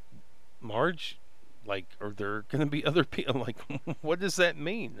 And Marge, like, are there going to be other people? Like, what does that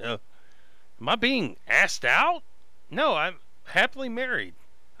mean? Am I being asked out? No, I'm happily married.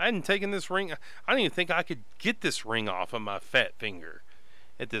 I hadn't taken this ring. I don't even think I could get this ring off of my fat finger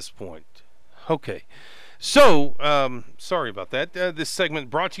at this point. Okay. So, sorry about that. This segment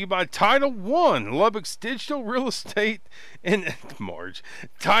brought to you by Title I, Lubbock's digital real estate and Marge,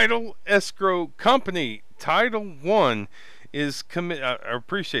 title escrow company. Title I is committed. I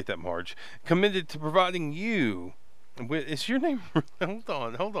appreciate that, Marge. Committed to providing you with. Is your name? Hold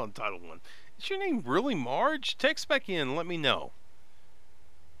on, Title I. Is your name really Marge? Text back in and let me know.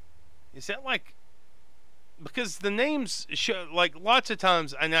 Is that like? Because the names show, like, lots of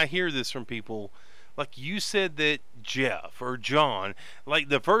times, and I hear this from people. Like you said that Jeff or John, like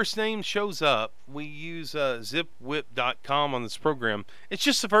the first name shows up. We use zipwhip.com on this program. It's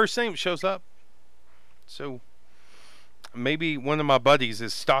just the first name shows up. So maybe one of my buddies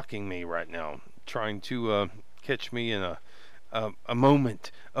is stalking me right now, trying to catch me in a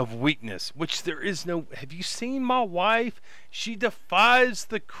moment of weakness, which there is no. Have you seen my wife? She defies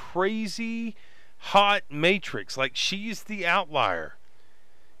the crazy hot matrix. Like, she's the outlier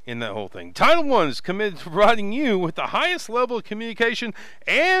in that whole thing. Title I is committed to providing you with the highest level of communication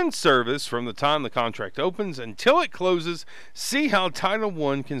and service from the time the contract opens until it closes. See how Title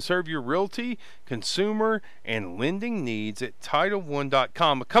I can serve your realty, consumer, and lending needs at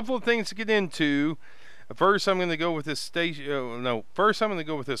TitleOne.com. A couple of things to get into. First, I'm going to go with this First, I'm going to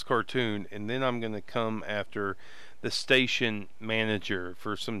go with this cartoon, and then I'm going to come after the station manager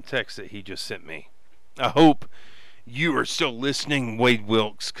for some text that he just sent me. I hope you are still listening, Wade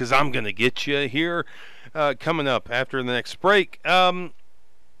Wilkes, because I'm going to get you here coming up after the next break. I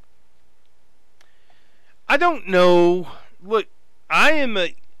don't know. Look, I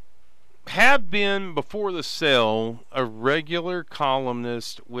have been before the sale a regular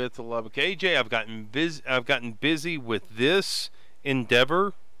columnist with the Lubbock AJ. I've gotten busy with this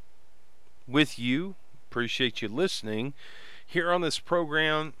endeavor with you. Appreciate you listening. Here on this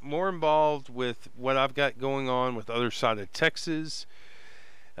program, more involved with what I've got going on with Other Side of Texas,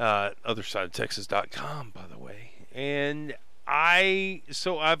 OtherSideOfTexas.com, by the way. And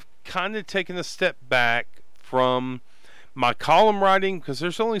I've kind of taken a step back from my column writing because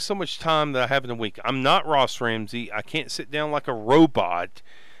there's only so much time that I have in a week. I'm not Ross Ramsey. I can't sit down like a robot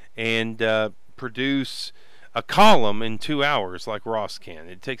and produce a column in 2 hours like Ross can.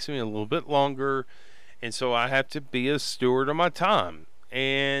 It takes me a little bit longer. And so I have to be a steward of my time.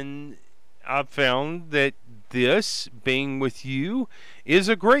 And I've found that this, being with you, is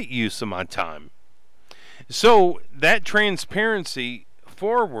a great use of my time. So that transparency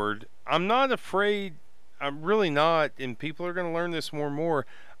forward, I'm not afraid. I'm really not, and people are going to learn this more and more.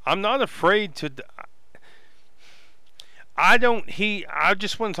 I'm not afraid to. I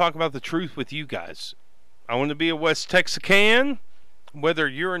just want to talk about the truth with you guys. I want to be a West Texican, whether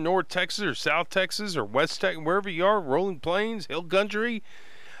you're in North Texas or South Texas or West Texas, wherever you are, Rolling Plains, Hill Country.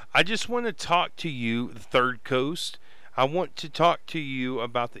 I just want to talk to you, the Third Coast. I want to talk to you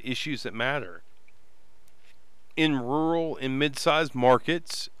about the issues that matter in rural and mid-sized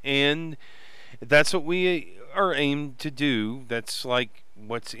markets, and that's what we are aimed to do. That's like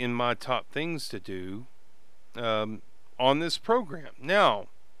what's in my top things to do on this program. Now,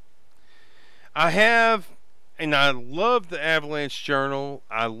 I love the Avalanche Journal.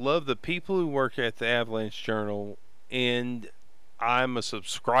 I love the people who work at the Avalanche Journal, and I'm a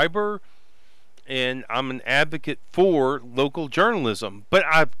subscriber, and I'm an advocate for local journalism. But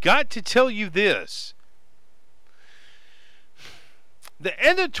I've got to tell you this. The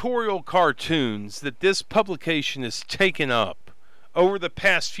editorial cartoons that this publication has taken up over the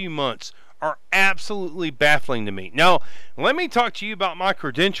past few months are absolutely baffling to me. Now, let me talk to you about my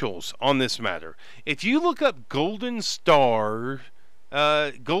credentials on this matter. If you look up Golden Star,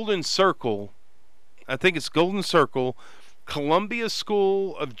 Golden Circle, I think it's Golden Circle, Columbia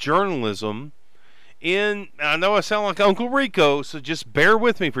School of Journalism, I know I sound like Uncle Rico, so just bear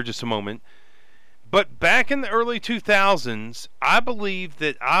with me for just a moment. But back in the early 2000s, I believe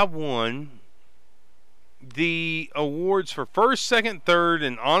that I won the awards for first, second, third,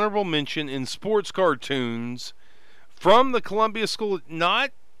 and honorable mention in sports cartoons from the Columbia School. Not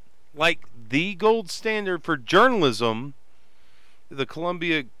like the gold standard for journalism, the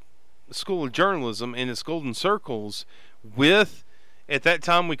Columbia School of Journalism and its Golden Circles, with, at that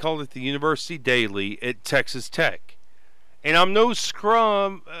time we called it the University Daily at Texas Tech. And I'm no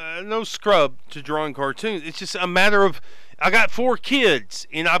scrub to drawing cartoons. It's just a matter of, I got 4 kids,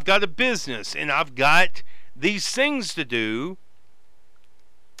 and I've got a business, and I've got these things to do.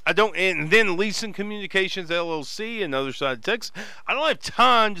 And then Leeson Communications LLC and Other Side of Texas. I don't have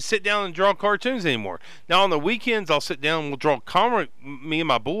time to sit down and draw cartoons anymore. Now on the weekends, I'll sit down and we'll draw comic, me and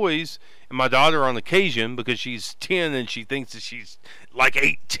my boys and my daughter on occasion, because she's 10 and she thinks that she's like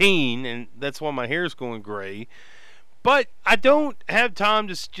 18, and that's why my hair's going gray. But I don't have time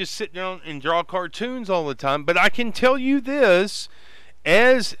to just sit down and draw cartoons all the time. But I can tell you this,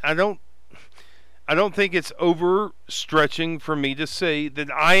 as I don't think it's overstretching for me to say that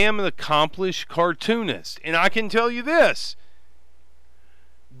I am an accomplished cartoonist. And I can tell you this,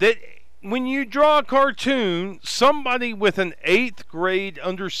 that when you draw a cartoon, somebody with an 8th grade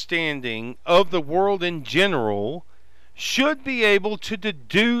understanding of the world in general should be able to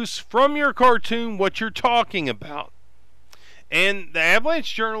deduce from your cartoon what you're talking about. And the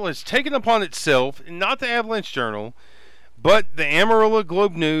Avalanche Journal has taken upon itself, not the Avalanche Journal, but the Amarillo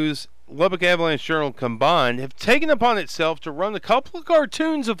Globe News, Lubbock Avalanche Journal combined, have taken upon itself to run a couple of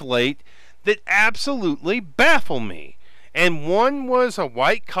cartoons of late that absolutely baffle me. And one was a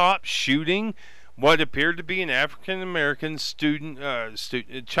white cop shooting what appeared to be an African-American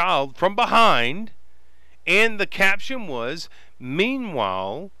child from behind. And the caption was,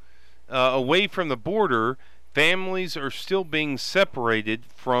 "Meanwhile, away from the border, families are still being separated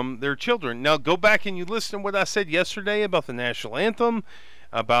from their children." Now go back and you listen to what I said yesterday about the national anthem,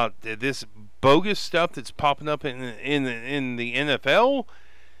 about this bogus stuff that's popping up in the NFL,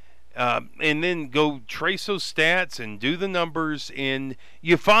 and then go trace those stats and do the numbers, and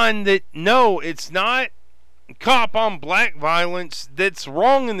you find that no, it's not cop on black violence that's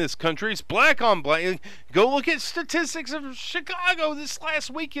wrong in this country. It's black on black. Go look at statistics of Chicago this last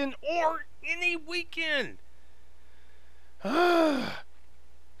weekend or any weekend. But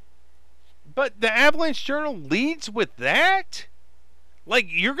the Avalanche Journal leads with that? Like,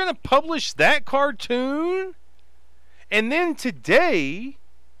 you're going to publish that cartoon? And then today,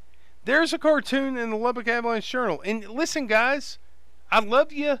 there's a cartoon in the Lubbock Avalanche Journal. And listen, guys, I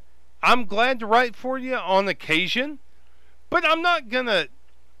love you. I'm glad to write for you on occasion. But I'm not going to,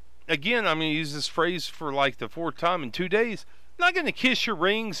 again, I'm going to use this phrase for like the 4th time in 2 days. I'm not going to kiss your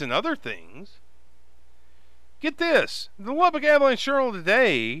rings and other things. Get this. The Lubbock Avalanche Journal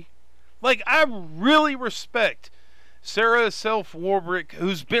today, like, I really respect Sarah Self-Warbrick,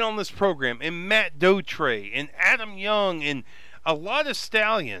 who's been on this program, and Matt Dotre, and Adam Young, and a lot of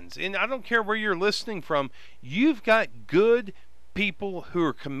stallions. And I don't care where you're listening from. You've got good people who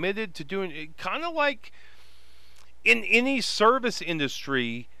are committed to doing it. Kind of like in any service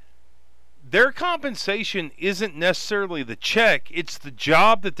industry, their compensation isn't necessarily the check. It's the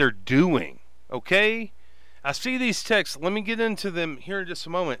job that they're doing. Okay? I see these texts. Let me get into them here in just a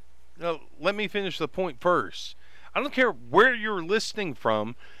moment. let me finish the point first. I don't care where you're listening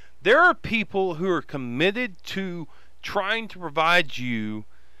from. There are people who are committed to trying to provide you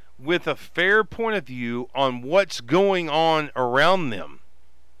with a fair point of view on what's going on around them.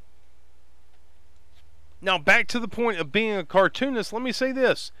 Now, back to the point of being a cartoonist, let me say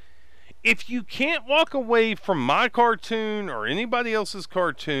this. If you can't walk away from my cartoon or anybody else's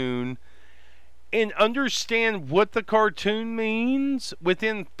cartoon and understand what the cartoon means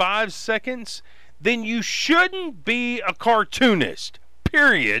within 5 seconds, then you shouldn't be a cartoonist.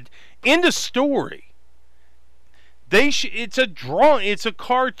 Period. End of story. It's a drawing. It's a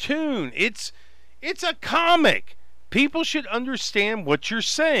cartoon. It's a comic. People should understand what you're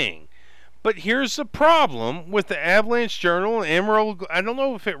saying. But here's the problem with the Avalanche Journal and Amarillo. I don't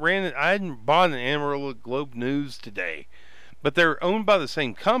know if it ran it. I hadn't bought an Amarillo Globe News today, but they're owned by the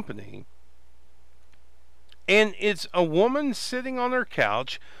same company. And it's a woman sitting on her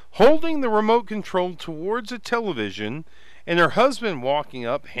couch holding the remote control towards a television, and her husband walking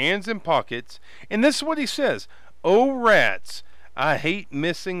up, hands in pockets. And this is what he says: "Oh, rats, I hate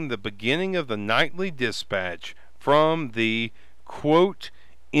missing the beginning of the nightly dispatch from the, quote,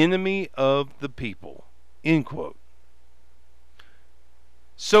 enemy of the people," end quote.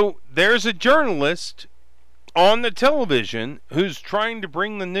 So there's a journalist on the television who's trying to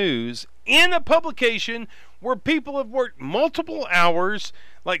bring the news in a publication where people have worked multiple hours.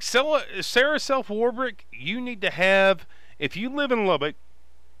 Like Sarah Self-Warbrick, you need to have, if you live in Lubbock,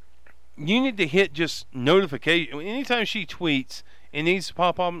 you need to hit just notification. Anytime she tweets, it needs to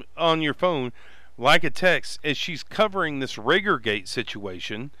pop on your phone like a text as she's covering this Ragergate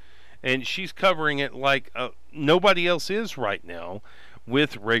situation, and she's covering it like nobody else is right now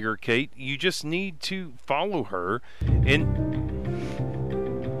with Ragergate. You just need to follow her. And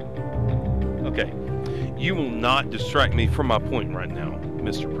okay, you will not distract me from my point right now,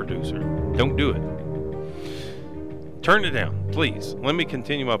 Mr. Producer. Don't do it. Turn it down, please. Let me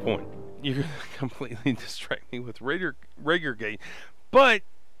continue my point. You're going to completely distract me with Ragergate. But,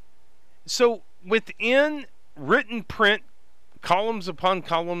 so, within written print, columns upon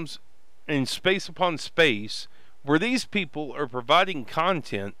columns, and space upon space, where these people are providing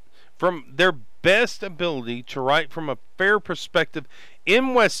content from their best ability to write from a fair perspective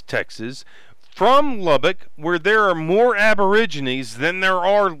in West Texas, from Lubbock, where there are more Aborigines than there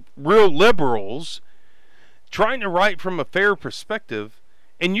are real liberals, trying to write from a fair perspective,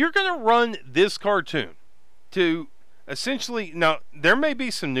 and you're going to run this cartoon to essentially, now there may be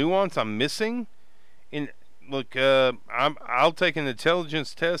some nuance I'm missing. And look, I'll take an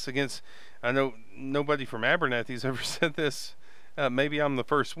intelligence test against. I know nobody from Abernathy's ever said this. Maybe I'm the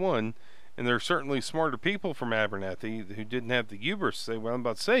first one, and there are certainly smarter people from Abernathy who didn't have the hubris to say what I'm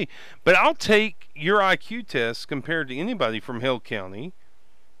about to say. But I'll take your IQ test compared to anybody from Hill County.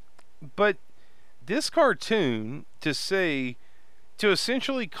 But this cartoon to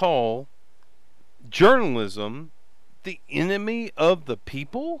essentially call journalism the enemy of the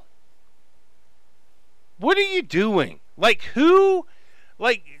people? What are you doing? Like, who?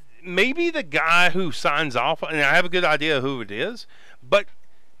 Like, maybe the guy who signs off, and I have a good idea who it is, but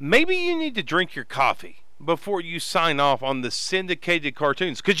maybe you need to drink your coffee before you sign off on the syndicated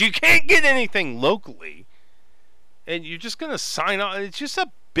cartoons, because you can't get anything locally, and you're just going to sign off. It's just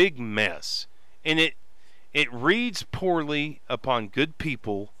a big mess, and it reads poorly upon good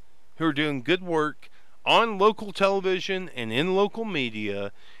people who are doing good work on local television and in local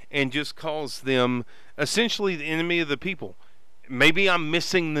media, and just calls them essentially the enemy of the people. Maybe I'm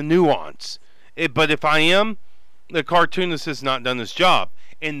missing the nuance, but if I am, the cartoonist has not done his job,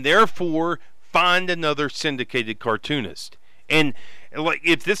 and therefore find another syndicated cartoonist. And like,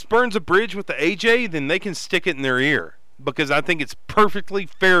 if this burns a bridge with the AJ, then they can stick it in their ear, because I think it's perfectly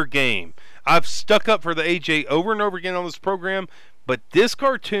fair game. I've stuck up for the AJ over and over again on this program, but this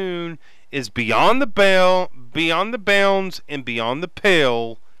cartoon is beyond the bounds and beyond the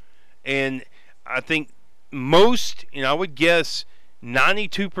pale, and I think most, I would guess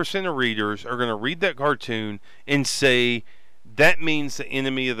 92% of readers are going to read that cartoon and say that means the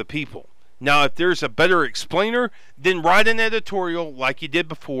enemy of the people. Now, if there's a better explainer, then write an editorial like you did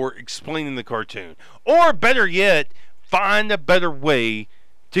before explaining the cartoon. Or better yet, find a better way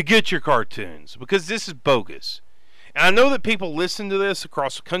to get your cartoons, because this is bogus. And I know that people listen to this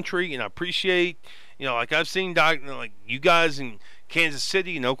across the country, and I appreciate, like I've seen like you guys in Kansas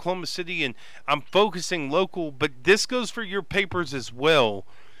City and Oklahoma City, and I'm focusing local, but this goes for your papers as well.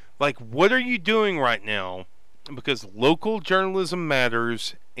 Like, what are you doing right now? Because local journalism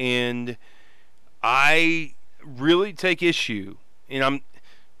matters, and I really take issue, and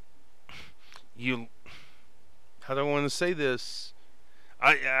how do I want to say this?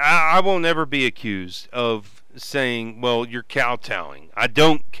 I will never be accused of saying, well, you're kowtowing. I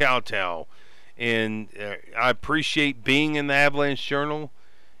don't kowtow. And I appreciate being in the Avalanche Journal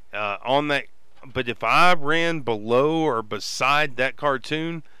on that. But if I ran below or beside that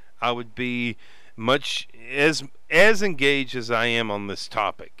cartoon, I would be much as engaged as I am on this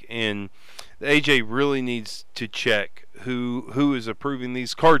topic. And AJ really needs to check who is approving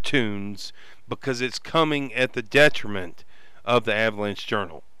these cartoons, because it's coming at the detriment of the Avalanche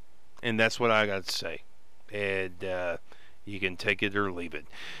Journal. And that's what I got to say. And you can take it or leave it.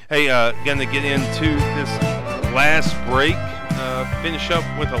 Hey, gonna get into this last break. Finish up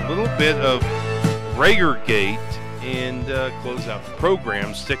with a little bit of Ragergate and close out the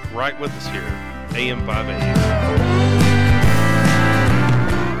program. Stick right with us here, AM 580.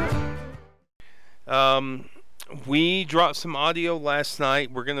 We dropped some audio last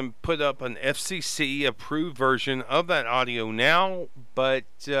night. We're going to put up an FCC approved version of that audio now, but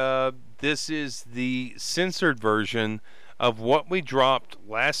this is the censored version of what we dropped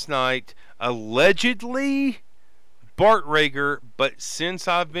last night. Allegedly, Bart Rager, but since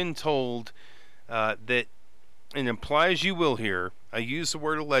I've been told that, and imply as you will here, I use the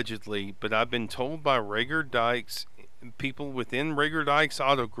word allegedly, but I've been told by Rager Dykes, people within Rager Dykes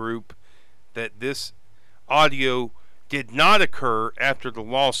Auto Group, that this audio did not occur after the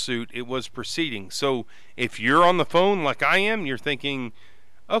lawsuit. It was proceeding. So if you're on the phone like I am, you're thinking,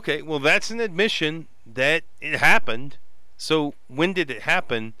 okay, well, that's an admission that it happened. So when did it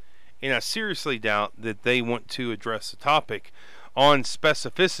happen? And I seriously doubt that they want to address the topic on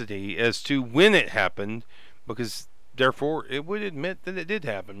specificity as to when it happened, because therefore it would admit that it did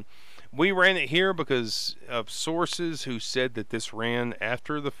happen. We ran it here because of sources who said that this ran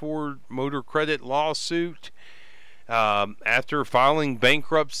after the Ford Motor Credit lawsuit, after filing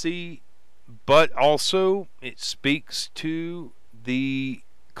bankruptcy, but also it speaks to the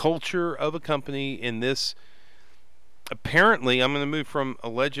culture of a company in this. Apparently, I'm going to move from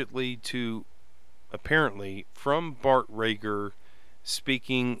allegedly to apparently, from Bart Rager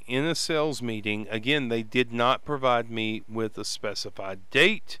speaking in a sales meeting. Again, they did not provide me with a specified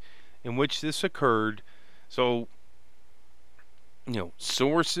date in which this occurred. So,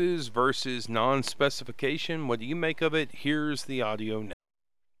 sources versus non-specification. What do you make of it? Here's the audio now.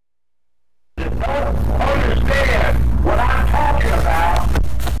 Don't understand what I'm talking about.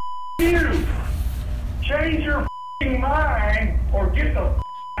 You change your mind or get the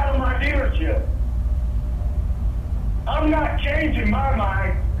out of my dealership. I'm not changing my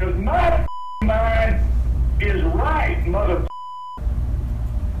mind, because my mind is right, mother.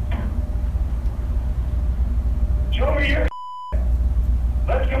 Show me your.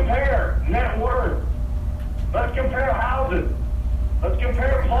 Let's compare net worth. Let's compare houses. Let's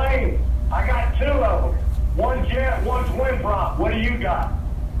compare planes. I got two of them. One jet, one twin prop. What do you got?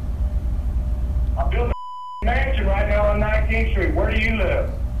 I built a mansion right now on 19th Street. Where do you live?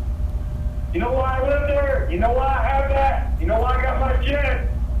 You know why I live there? You know why I have that? You know why I got my jet?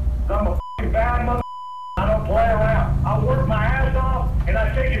 I'm a bad mother. I don't play around. I work my ass off, and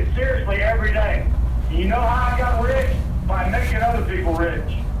I take it seriously every day. And you know how I got rich? By making other people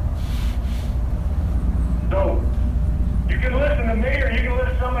rich. So, you can listen to me, or you can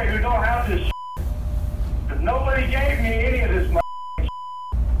listen to somebody who don't have this shit. Because nobody gave me any of this shit.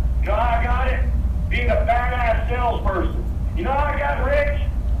 You know how I got it? Being a badass salesperson. You know how I got rich?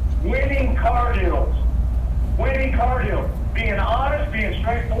 Winning car deals. Winning car deals. Being honest, being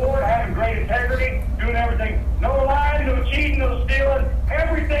straightforward, having great integrity, doing everything. No lying, no cheating, no stealing.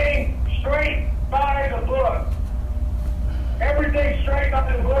 Everything straight by the book. Everything straight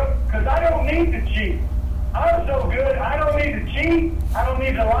by the book, because I don't need to cheat. I'm so good, I don't need to cheat. I don't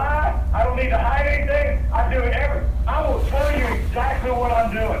need to lie. I don't need to hide anything. I do everything. I will tell you exactly what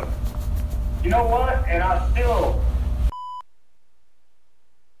I'm doing. You know what? And I still...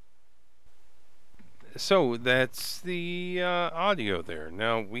 So that's the audio there.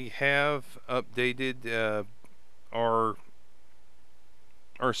 Now we have updated our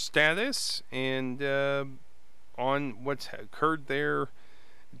status and on what's occurred there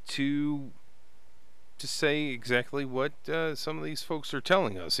to say exactly what some of these folks are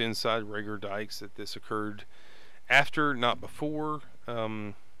telling us inside Rager Dykes, that this occurred after, not before.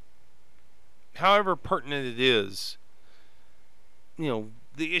 However pertinent it is,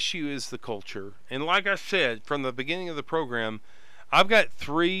 the issue is the culture. And like I said from the beginning of the program, I've got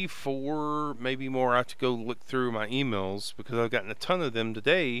 3, 4, maybe more. I have to go look through my emails because I've gotten a ton of them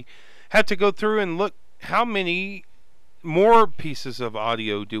today. Have to go through and look how many more pieces of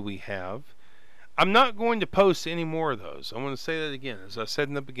audio do we have. I'm not going to post any more of those. I want to say that again. As I said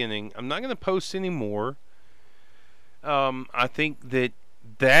in the beginning, I'm not going to post any more. I think that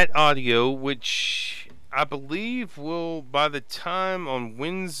that audio, which I believe will, by the time on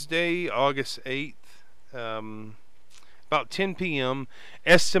Wednesday, August 8th, about 10 p.m.,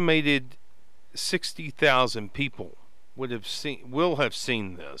 estimated 60,000 people will have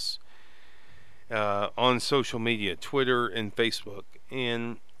seen this on social media, Twitter and Facebook.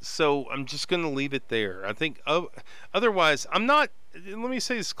 And so I'm just going to leave it there. I think otherwise, I'm not, let me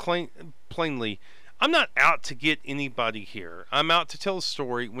say this plainly, I'm not out to get anybody here. I'm out to tell a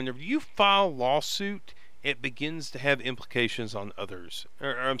story. Whenever you file a lawsuit, it begins to have implications on others.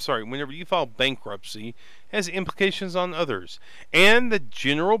 Whenever you file bankruptcy, it has implications on others. And the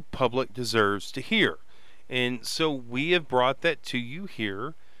general public deserves to hear. And so we have brought that to you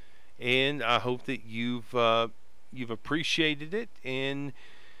here. And I hope that you've appreciated it. And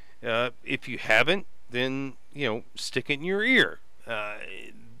if you haven't, then, stick it in your ear.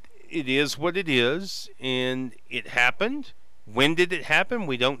 It is what it is, and it happened. When did it happen?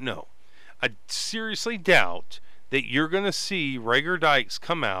 We don't know. I seriously doubt that you're going to see Rager Dykes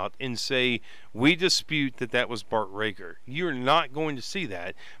come out and say, we dispute that was Bart Rager. You're not going to see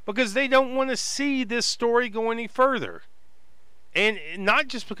that because they don't want to see this story go any further. And not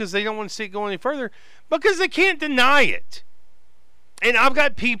just because they don't want to see it go any further, because they can't deny it. And I've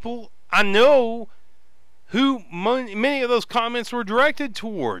got people I know who many of those comments were directed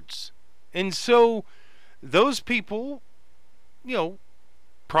towards. And so those people,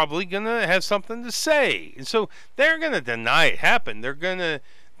 probably going to have something to say. And so they're going to deny it happened. They're going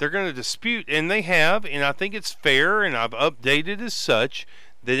to dispute, and they have, and I think it's fair, and I've updated as such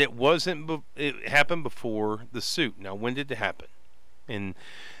that it happened before the suit. Now, when did it happen? And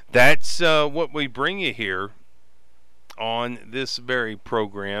that's what we bring you here on this very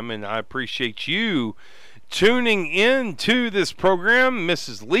program, and I appreciate you tuning in to this program.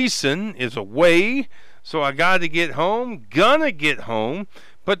 Mrs. Leeson is away, so I got to get home. Gonna get home,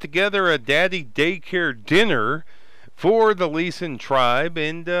 put together a daddy daycare dinner for the Leeson tribe,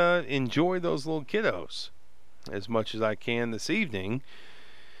 and enjoy those little kiddos as much as I can this evening.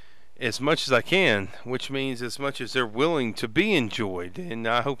 As much as I can, which means as much as they're willing to be enjoyed. And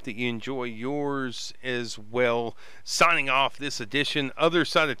I hope that you enjoy yours as well. Signing off this edition, Other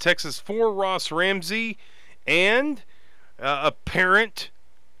Side of Texas, for Ross Ramsey and apparent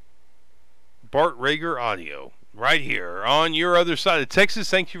Bart Rager audio right here on your Other Side of Texas.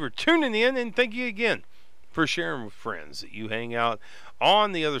 Thank you for tuning in, and thank you again for sharing with friends that you hang out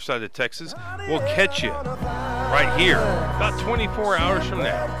on the other side of Texas. We'll catch you right here about 24 hours from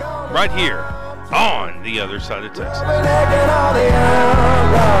now, right here on the other side of Texas.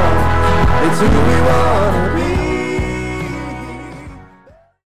 It's who we want to be.